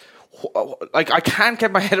chance. I can't get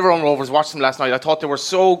my head around Rovers. Watched them last night. I thought they were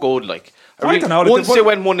so good. Once they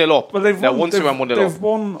went 1-0 up. Well, they've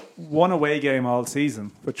won one away game all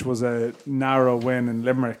season, which was a narrow win in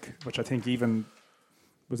Limerick, which I think even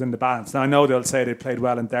was in the balance. Now I know they'll say they played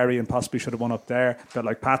well in Derry and possibly should have won up there. They're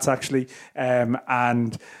like Pats actually,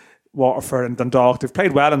 and Waterford and Dundalk. They've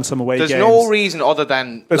played well in some away games. There's no reason other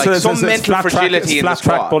than some mental fragility in the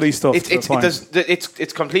squad. Flat track bully stuff.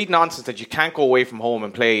 It's complete nonsense that you can't go away from home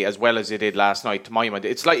and play as well as they did last night. To my mind,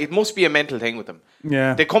 it's like it must be a mental thing with them.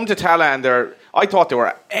 Yeah, they come to Tala and I thought they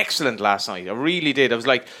were excellent last night. I really did. I was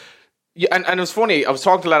like, Yeah, and it was funny. I was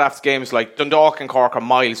talking to a lot after games like Dundalk and Cork are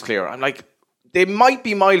miles clear. I'm like, they might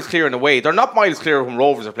be miles clear in a way. They're not miles clear when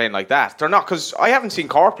Rovers are playing like that. They're not, because I haven't seen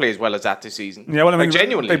Cork play as well as that this season. Yeah, well, I mean,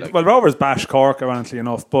 genuinely. well, Rovers bash Cork, ironically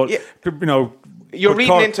enough, but you're reading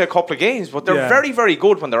Cork, into a couple of games, but they're very, very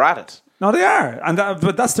good when they're at it. No, they are,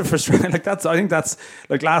 but that's the frustration. I think that's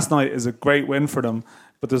like last night is a great win for them,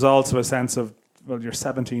 but there's also a sense of, well, you're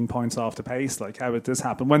 17 points off the pace. Like, how did this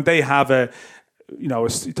happen? When they have you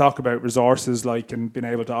talk about resources like and being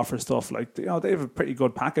able to offer stuff like, they have a pretty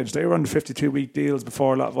good package. They were on 52-week deals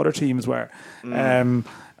before a lot of other teams were.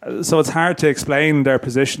 So it's hard to explain their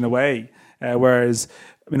position away. Whereas,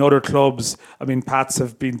 I mean, other clubs, I mean, Pats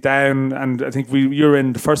have been down, and I think you're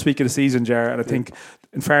in the first week of the season, Ger, and I think,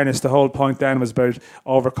 in fairness, the whole point then was about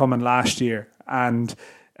overcoming last year, and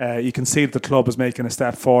you can see that the club is making a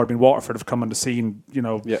step forward. I mean, Waterford have come on the scene,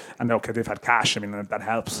 and okay, they've had cash. I mean, that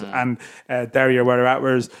helps. And Derry are where they're at.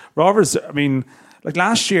 Whereas Rovers, I mean, like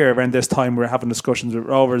last year around this time, we were having discussions with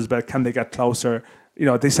Rovers about can they get closer.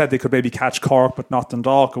 They said they could maybe catch Cork, but not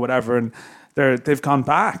Dundalk or whatever, and they've gone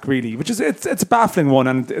back really, which is it's a baffling one,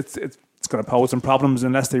 and it's going to pose some problems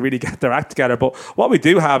unless they really get their act together. But what we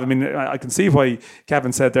do have, I mean, I can see why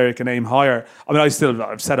Kevin said there you can aim higher. I mean, I've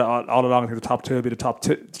said it all along. I think the top two will be the top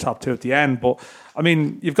two at the end. But I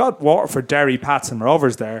mean, you've got Waterford, Derry, Pats, and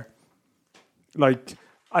Rovers there. Like,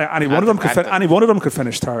 any one of them could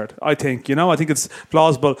finish third. I think. I think it's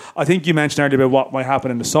plausible. I think you mentioned earlier about what might happen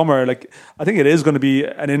in the summer. Like, I think it is going to be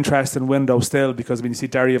an interesting window still, because I mean, you see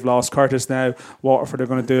Derry have lost Curtis now. Waterford are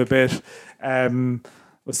going to do a bit.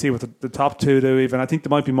 We'll see what the top two do. Even I think there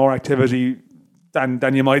might be more activity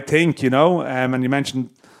than you might think. And you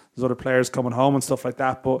mentioned there's other players coming home and stuff like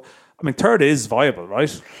that. But I mean, third is viable,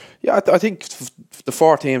 right? Yeah, I think the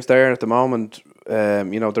 4 teams there at the moment.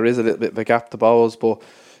 There is a little bit of a gap to Bowes, but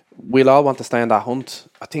we'll all want to stay in that hunt.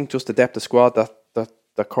 I think just the depth of squad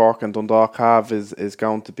that Cork and Dundalk have is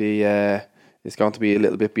going to be a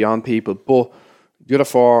little bit beyond people. But the other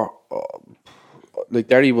 4, like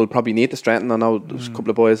Derry, will probably need to strengthen. I know there's a couple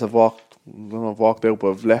of boys have walked out, but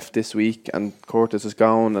have left this week, and Curtis is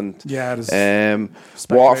gone, and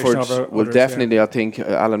Waterford will definitely. I think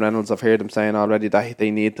Alan Reynolds, I've heard him saying already that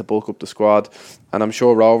they need to bulk up the squad, and I'm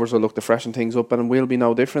sure Rovers will look to freshen things up, and we'll be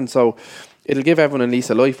no different. So it'll give everyone a lease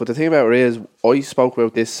of life. But the thing about it is, I spoke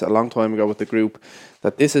about this a long time ago with the group,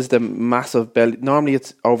 that this is the massive belly. Normally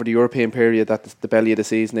it's over the European period that the belly of the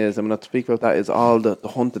season is, and when I speak about that, is all the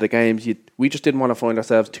hunt of the games. We just didn't want to find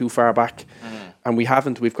ourselves too far back. And we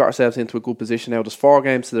haven't. We've got ourselves into a good position now. There's 4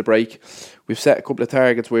 games to the break. We've set a couple of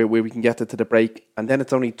targets where we can get to the break. And then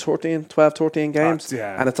it's only 13 games.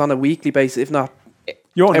 And it's on a weekly basis, if not.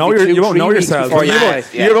 You won't know yourself. Yeah.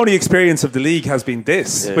 Your only experience of the league has been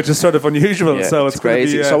this, which is sort of unusual. Yeah, so it's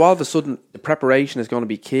crazy. So all of a sudden, the preparation is going to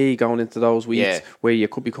be key going into those weeks where you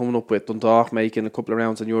could be coming up with Dundalk making a couple of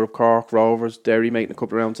rounds in Europe, Cork, Rovers, Derry making a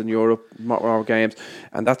couple of rounds in Europe, more games,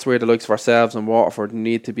 and that's where the likes of ourselves and Waterford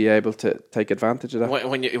need to be able to take advantage of that.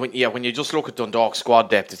 When you just look at Dundalk's squad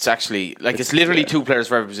depth, it's actually like it's literally 2 players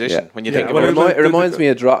for every position. When you think about it, reminds me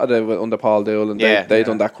of Drogheda under Paul Doyle, and they've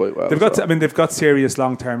done that quite well. They've got serious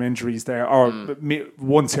long-term injuries there, or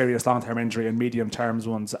one serious long-term injury and medium-term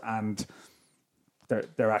ones, and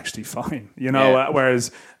they're actually fine. Whereas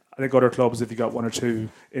I think other clubs, if you got 1 or 2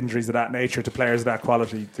 injuries of that nature to players of that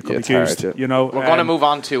quality, they could be used. We're going to move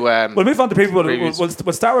on to. We'll move on to people.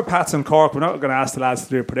 We'll start with Pats and Cork. We're not going to ask the lads to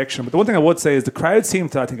do a prediction, but the one thing I would say is the crowd seem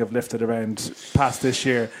to, I think, have lifted around Pats this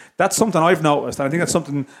year. That's something I've noticed, and I think that's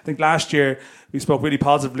something. I think last year we spoke really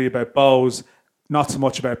positively about Bowes. Not so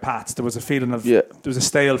much about Pats. There was a feeling of there was a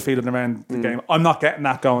stale feeling around the game. I'm not getting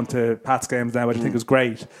that going to Pats games now, which I think is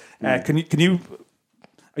great. Can you?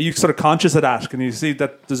 Are you sort of conscious of that? Can you see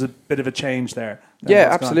that there's a bit of a change there? Yeah,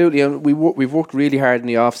 absolutely. And we've worked really hard in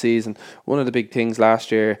the off season. One of the big things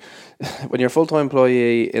last year, when you're a full-time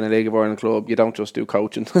employee in a League of Ireland club, you don't just do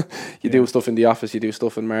coaching. You do stuff in the office. You do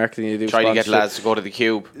stuff in marketing. You do try to get lads to go to the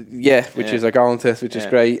Cube. Yeah, which is a going to, which is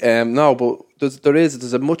great. No, but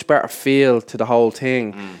there's a much better feel to the whole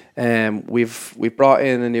thing. We've brought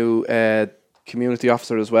in a new community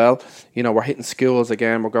officer as well. We're hitting schools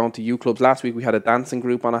again. We're going to U clubs. Last week we had a dancing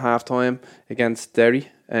group on a half time against Derry.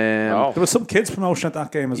 There was some kids promotion at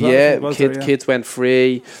that game as well. Yeah, kids went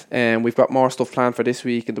free. We've got more stuff planned for this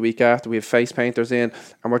week and the week after. We have face painters in,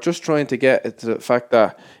 and we're just trying to get to the fact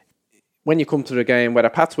that when you come to the game, whether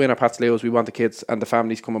Pats win or Pats lose, we want the kids and the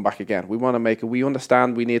families coming back again. We want to make it. We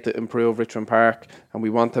understand we need to improve Richmond Park, and we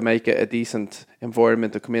want to make it a decent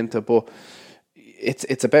environment to come into. But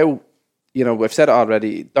it's about you know, we've said it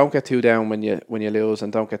already. Don't get too down when you lose,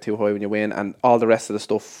 and don't get too high when you win. And all the rest of the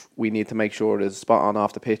stuff we need to make sure is spot on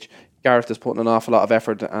off the pitch. Gareth is putting an awful lot of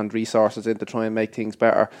effort and resources in to try and make things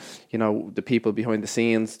better. You know, the people behind the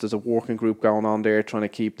scenes, there's a working group going on there trying to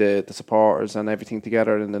keep the supporters and everything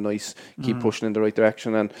together in the nice, keep pushing in the right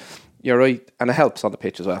direction. And you're right, and it helps on the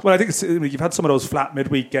pitch as well. Well, I think you've had some of those flat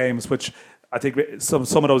midweek games, which I think some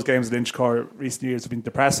of those games in Inchicore recent years have been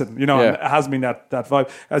depressing. You know, and it hasn't been that vibe.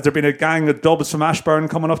 Has there been a gang of dubs from Ashburn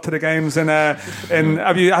coming up to the games? And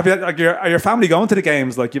have you like are your family going to the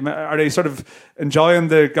games? Like, are they sort of enjoying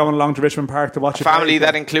going along to Richmond Park to watch a family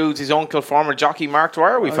that includes his uncle, former jockey Mark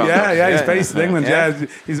Dwyer? We found he's based in England.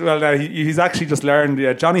 He's actually just learned.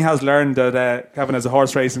 Yeah, Johnny has learned that Kevin has a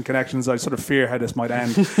horse racing connections. I sort of fear how this might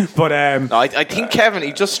end. But no, I think Kevin,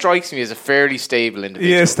 he just strikes me as a fairly stable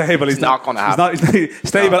individual. He is stable. He's not going to. He's not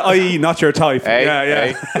stable, i.e., not your type.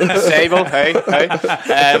 Hey. Stable. Hey.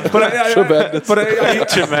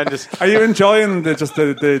 Tremendous. Are you enjoying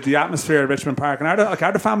the atmosphere at Richmond Park? And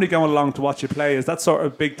are the family going along to watch you play? Is that sort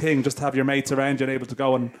of big thing, just to have your mates around you and able to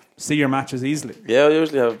go and see your matches easily? Yeah, I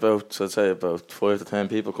usually have about 5 to 10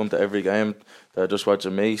 people come to every game that are just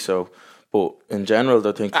watching me. So. But in general,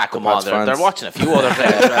 I think come on, they're watching a few other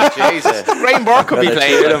players. Jesus, Graham Burke could be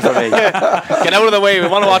playing them for me. Get out of the way. We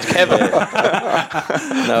want to watch Kevin.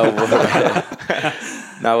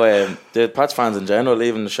 The Pats fans in general,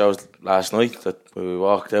 even the shows last night that we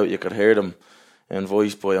walked out, you could hear them in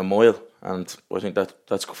voice by a mile, and I think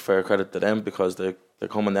that's fair credit to them, because they're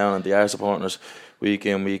coming down and they are supporting us week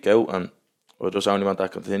in, week out, and we just only want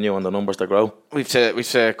that to continue and the numbers to grow. We've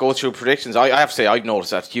to go through predictions. I have to say, I've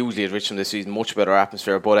noticed that hugely at Richmond this season, much better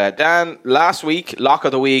atmosphere. But Dan, last week, lock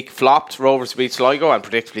of the week, flopped. Rovers beat Sligo and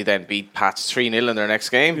predictably then beat Pats 3-0 in their next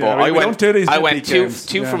game. Yeah, but I went two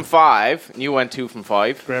from 5, and you went 2 from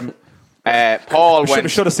 5. Grim. Paul we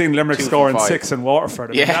should have seen Limerick scoring 6 in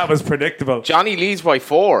Waterford. That was predictable. Johnny leads by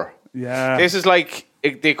 4. Yeah. This is like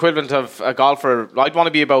the equivalent of a golfer. I'd want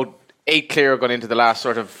to be about 8 clear going into the last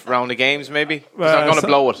sort of round of games, maybe. I'm going to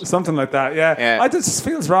blow it. Something like that, yeah. I just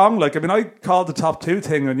feels wrong. Like, I mean, I called the top 2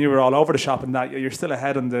 thing when you were all over the shop, and that you're still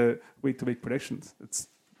ahead on the week-to-week predictions. It's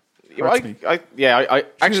actually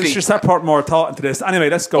actually should start putting more thought into this. Anyway,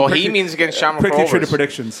 let's go. Bohemians against Shamrock quickly Rovers. Through the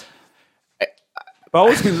predictions.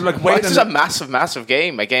 Bo's been like waiting. This is a massive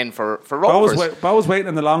game again for Rovers. Bo's waiting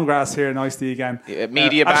in the long grass here in ICD again.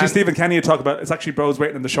 Media ban. Actually, Stephen Kenny would talk about it's actually Bo's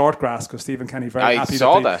waiting in the short grass because Stephen Kenny very happy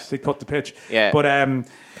that they cut the pitch. Yeah. But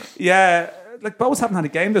like Bo's haven't had a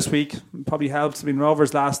game this week. Probably helps. I mean,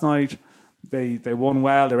 Rovers last night they won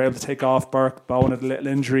well. They were able to take off Burke. Bowen had a little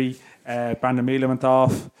injury. Brandon Mealy went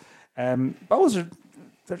off. Bo's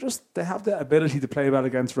they have the ability to play well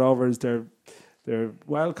against Rovers. They're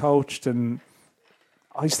well coached, and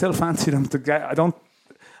I still fancy them to get.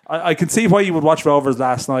 I can see why you would watch Rovers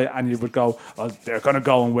last night and you would go, "Oh, they're going to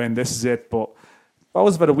go and win. This is it." But that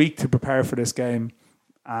was about a week to prepare for this game,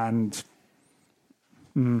 and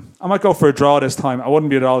I might go for a draw this time. I wouldn't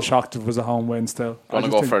be at all shocked if it was a home win. Still, I'm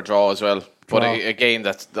going to go for a draw as well. But a game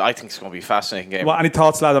that I think is going to be a fascinating game. Well, any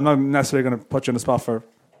thoughts, lad? I'm not necessarily going to put you on the spot for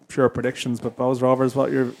pure predictions, but Bows Rovers,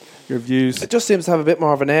 what your views? It just seems to have a bit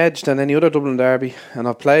more of an edge than any other Dublin derby, and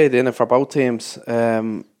I've played in it for both teams.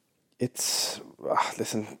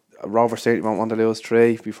 Listen, Rovers certainly won't want to lose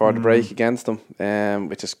 3 before the break against them,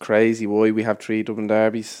 which is crazy why we have 3 Dublin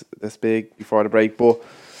derbies this big before the break. But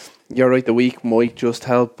you're right, the week might just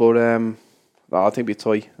help, but I think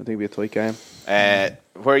it'll be a tight game.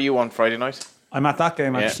 Where are you on Friday night? I'm at that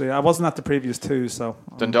game actually. I wasn't at the previous 2, so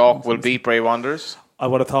Dundalk will beat Bray Wanderers. I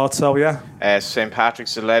would have thought so, yeah. St.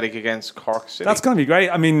 Patrick's Athletic against Cork City. That's going to be great.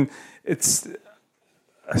 I mean, it's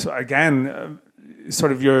again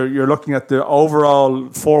sort of you're looking at the overall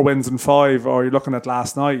 4 wins and 5, or you're looking at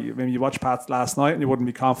last night. I mean, you watched Pats last night and you wouldn't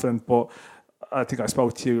be confident, but I think I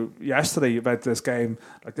spoke to you yesterday about this game.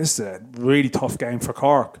 Like, this is a really tough game for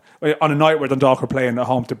Cork on a night where Dundalk are playing at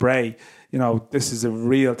home to Bray. You know, this is a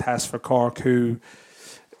real test for Cork, who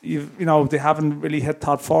they haven't really hit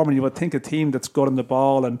top form, and you would think a team that's good on the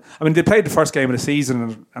ball. And I mean, they played the first game of the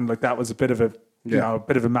season, and like that was a bit of a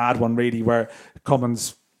a mad one really, where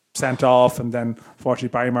Cummins sent off, and then fortunately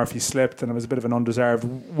Barry Murphy slipped, and it was a bit of an undeserved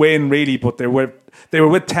win really. But they were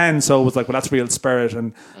with 10, so it was like, well, that's real spirit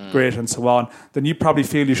and grit and so on. Then you probably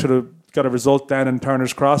feel you should have got a result down in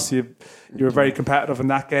Turner's Cross. You were very competitive in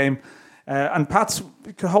that game, and Pats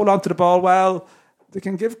could hold on to the ball well. They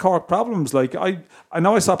can give Cork problems. Like I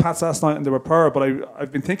know I saw Pats last night and they were poor, but I've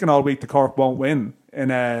been thinking all week the Cork won't win in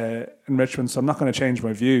Richmond, so I'm not going to change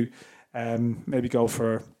my view. Maybe go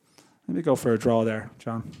for a draw there,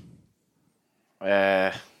 John.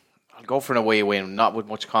 I'll I'll go for an away win, not with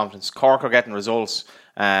much confidence. Cork are getting results,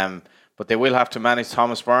 but they will have to manage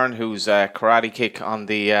Thomas Byrne, whose karate kick on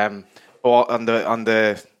the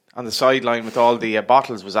on the sideline with all the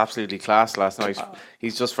bottles was absolutely class last night.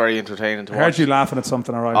 He's just very entertaining to watch. I heard you laughing at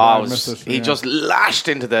something, all right. He just lashed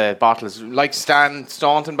into the bottles like Stan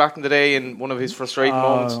Staunton back in the day in one of his frustrating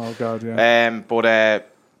moments. Oh God, yeah. But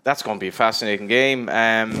that's going to be a fascinating game.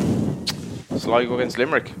 Sligo against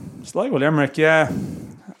Limerick. Sligo Limerick, yeah.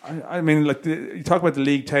 I mean, like you talk about the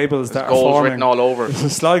league tables that are goals forming. written all over.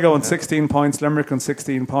 Sligo on 16 points, Limerick on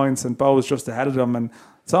 16 points, and Bow's just ahead of them. And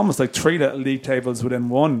it's almost like three little league tables within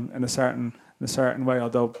one in a certain way.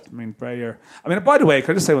 Although, I mean, Bray are. I mean, by the way,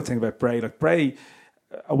 can I just say one thing about Bray? Like Bray,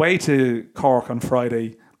 away to Cork on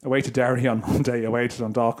Friday, away to Derry on Monday, away to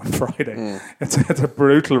Dundalk on Friday. It's a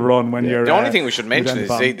brutal run when you're. The only thing we should mention is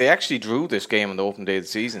they actually drew this game on the opening day of the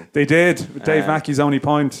season. They did, with Dave Mackey's only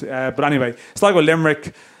point. But anyway, Sligo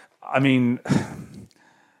Limerick. I mean,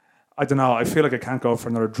 I don't know. I feel like I can't go for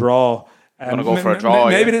another draw. I'm going to go for a draw.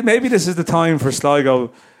 Maybe this is the time for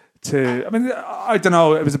Sligo to. I mean, I don't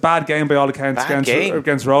know. It was a bad game by all accounts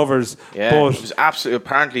against Rovers. Yeah, but it was absolutely.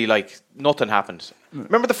 Apparently, like nothing happened.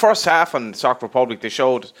 Remember the first half on Soccer Republic? They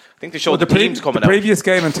showed the teams coming out. The previous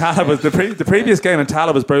game in Tala was the previous game in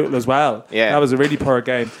Tala was brutal as well. Yeah, that was a really poor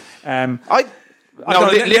game.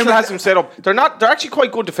 Little has them set up. They're actually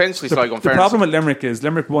quite good defensively. The problem with Limerick is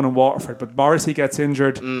Limerick won in Waterford, but Morrissey gets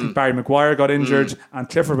injured. Barry Maguire got injured, and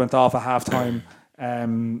Clifford went off at half time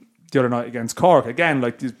the other night against Cork. Again,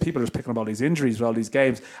 like these people are just picking up all these injuries with all these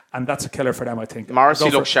games, and that's a killer for them. I think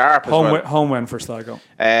Morrissey looks sharp as well. Home win for Sligo.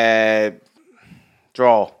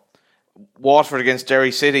 Draw. Waterford against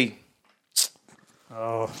Derry City.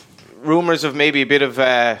 Rumours of maybe a bit of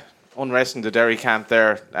unrest in the Derry camp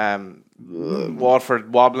there.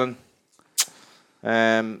 Waterford wobbling.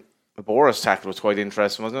 Boris tackle was quite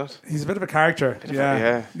interesting, wasn't it? He's a bit of a character.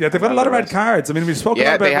 Yeah, they've got a lot of red cards. I mean, we've spoken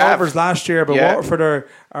about Rovers last year, but Waterford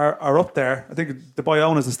are up there. I think the boy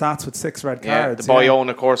owns the stats with 6 red cards. The boy own,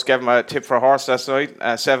 of course, gave him a tip for a horse last night,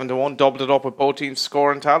 7-1, doubled it up with both teams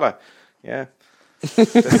scoring Tala. Yeah.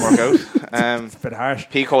 Didn't work out. It's a bit harsh.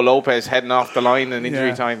 Pico Lopez heading off the line in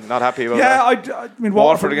injury time. Not happy about that. I mean,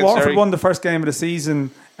 Waterford won the first game of the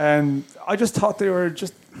season, and I just thought they weren't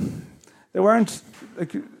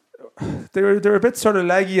like they were a bit sort of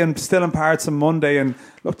leggy and still in parts on Monday and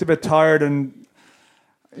looked a bit tired. And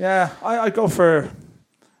I'd go for,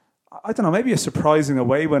 I don't know, maybe a surprising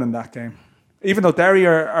away win in that game. Even though Derry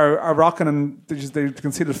are rocking and they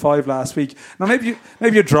conceded 5 last week. Now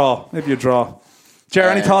maybe a draw. Ger,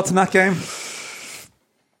 any thoughts on that game?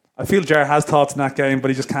 I feel Ger has thoughts on that game, but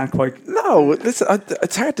he just can't quite. No, listen,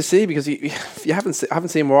 it's hard to see because you haven't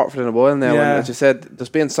seen Waterford in a while now. Yeah. And as you said, there's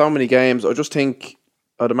been so many games.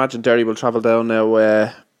 I'd imagine Derry will travel down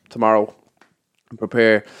now tomorrow and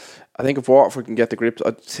prepare. I think if Waterford can get the grips,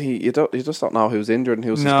 you just don't know who's injured and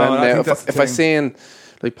who's suspended now. If I seen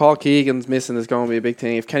like Paul Keegan's missing is going to be a big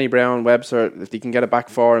thing. If Kenny Brown, Webster, if they can get a back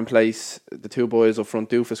 4 in place, the 2 boys up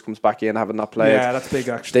front, Doofus comes back in having not played. Yeah, that's big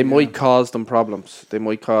actually. They might cause them problems. They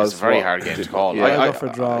might cause. It's a very hard game to call. Go for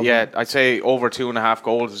a draw. I'd say over 2.5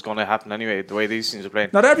 goals is going to happen anyway. The way these teams are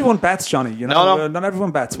playing. Not everyone bets, Johnny. You know, no. Not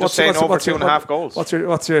everyone bets. Just saying over 2.5 goals. What's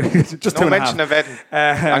your just no mention of betting.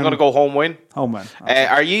 I'm going to go home win. Home win.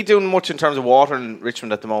 Are you doing much in terms of water in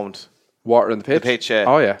Richmond at the moment? Water in the pitch. The pitch, yeah.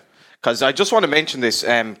 Oh yeah. Because I just want to mention this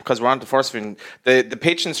because we're on the first thing. The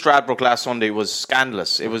pitch in Stradbrook last Sunday was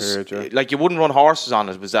scandalous. It was like you wouldn't run horses on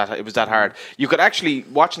it. It was that hard. You could actually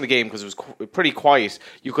watching the game because it was pretty quiet.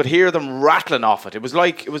 You could hear them rattling off it. It was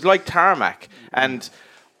like tarmac, and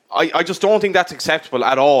I just don't think that's acceptable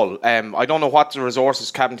at all. I don't know what the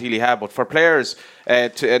resources Cabinteely have, but for players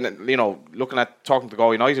looking at talking to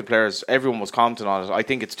Galway United players, everyone was commenting on it. I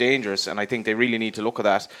think it's dangerous, and I think they really need to look at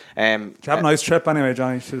that. Did you have a nice trip anyway,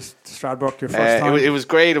 Johnny, to Stradbrook, your first time? It was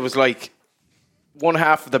great. It was like one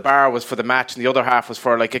half of the bar was for the match and the other half was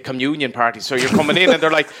for like a communion party. So you're coming in and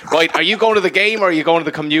they're like, right, are you going to the game or are you going to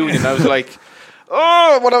the communion? I was like,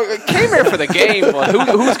 oh, well, I came here for the game. But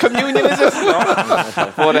whose communion is it?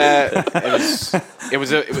 No. But it was.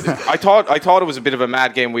 I thought it was a bit of a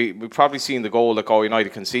mad game. We probably seen the goal that Galway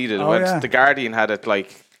United conceded. The Guardian had it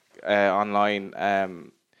like online.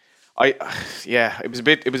 It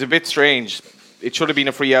was a bit strange. It should have been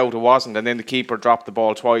a free out. It wasn't, and then the keeper dropped the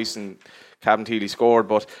ball twice and Cabinteely scored.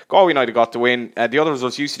 But Galway United got the win. The other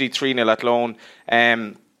results: UCD 3-0 at Lone.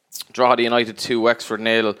 Drogheda United 2, Wexford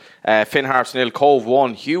 0, Finn Harps 0, Cove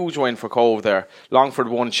 1, huge win for Cove there. Longford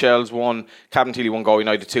 1, Shells 1, Cabinteely 1, Galway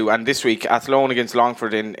United 2. And this week, Athlone against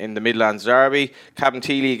Longford in the Midlands Derby,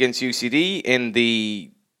 Cabinteely against UCD in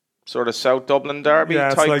the sort of South Dublin derby Yeah,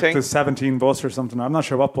 it's type like thing. the 17 bus or something. I'm not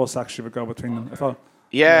sure what bus actually would go between them. I thought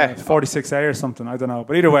 46A or something. I don't know.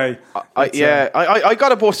 But either way. I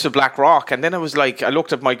got a bus to Black Rock, and then I was like, I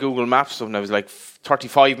looked at my Google Maps and I was like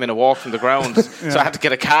 35-minute walk from the ground, so I had to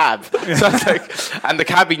get a cab. So I was like, and the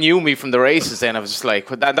cabbie knew me from the races. Then I was just like,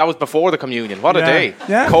 that was before the communion. What a day!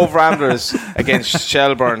 Yeah. Cove Ramblers against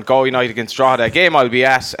Shelburne, Galway United against Drogheda. A game I'll be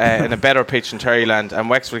at in a better pitch in Terryland, and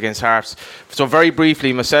Wexford against Harps. So very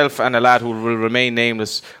briefly, myself and a lad who will remain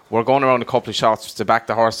nameless, we're going around a couple of shops to back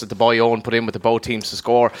the horse that the boy Owen put in with the both teams to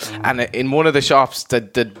score. And in one of the shops, the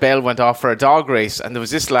bell went off for a dog race, and there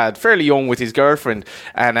was this lad, fairly young, with his girlfriend,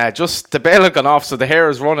 and just the bell had gone off, so the hair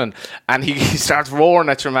is running, and he starts roaring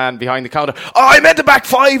at your man behind the counter. Oh, I meant a back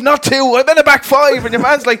 5, not 2. I meant a back 5. And your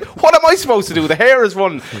man's like, what am I supposed to do? The hair is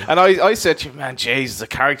running. And I said to your man, Jesus, the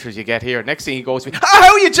characters you get here. Next thing he goes to me,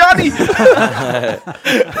 how are you, Johnny?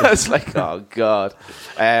 I was like, oh God.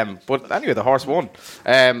 But anyway, the horse won.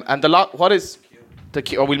 And the lock, what is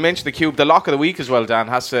we'll mention the cube. The lock of the week as well, Dan,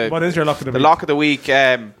 has to. What is your lock of the week? The lock of the week.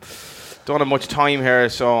 Don't have much time here,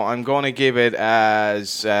 so I'm going to give it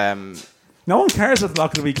as. No one cares about the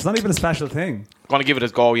lock of the week. It's not even a special thing. I'm going to give it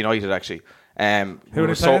as Galway United, actually. Who were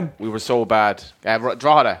they playing? We were so bad.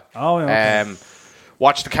 Drogheda. Oh, yeah. Okay.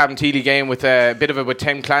 Watched the Cabinteely game with a bit of it with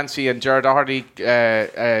Tim Clancy and Ger Doherty.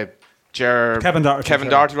 Kevin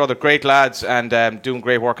Doherty, rather, great lads, and doing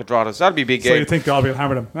great work at Drogheda. So that'll be a big game. So you think Galway will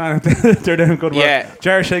hammer them? They're doing good work. Yeah.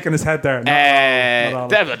 Jared's shaking his head there. Not all.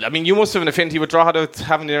 David, I mean, you must have an affinity with Drogheda,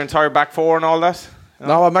 having their entire back four and all that.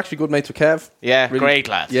 No, I'm actually good mates with Kev. Yeah, Really, great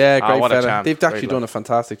lads. Yeah, great what a fella. champ. They've Great actually lad. done a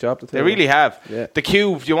fantastic job. They really have. Yeah. The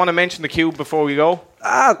Cube, do you want to mention the Cube before we go?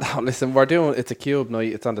 Listen, it's a Cube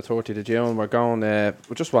night. It's on the 30th of June. We're going,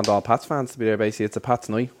 we just want all Pats fans to be there, basically. It's a Pats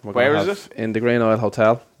night. Where is it? In the Green Isle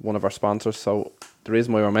Hotel, one of our sponsors. So the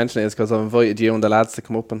reason why we're mentioning it is because I've invited you and the lads to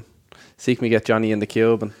come up and seek me get Johnny in the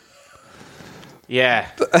Cube. And Yeah.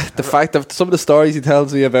 the fact that some of the stories he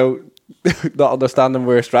tells me about not understanding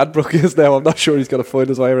where Stradbrook is now, I'm not sure he's going to find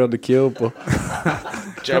his way around the Cube. But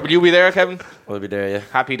Will you be there, Kevin? I'll be there, yeah.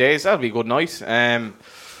 Happy days. That'll be a good night.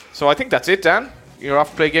 So I think that's it, Dan. You're off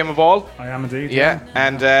to play a game of ball. I am indeed. Yeah.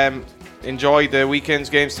 And enjoy the weekend's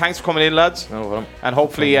games. Thanks for coming in, lads. No problem. And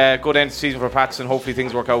hopefully good end of the season for Pats, and hopefully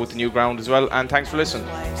things work out with the new ground as well. And thanks for listening.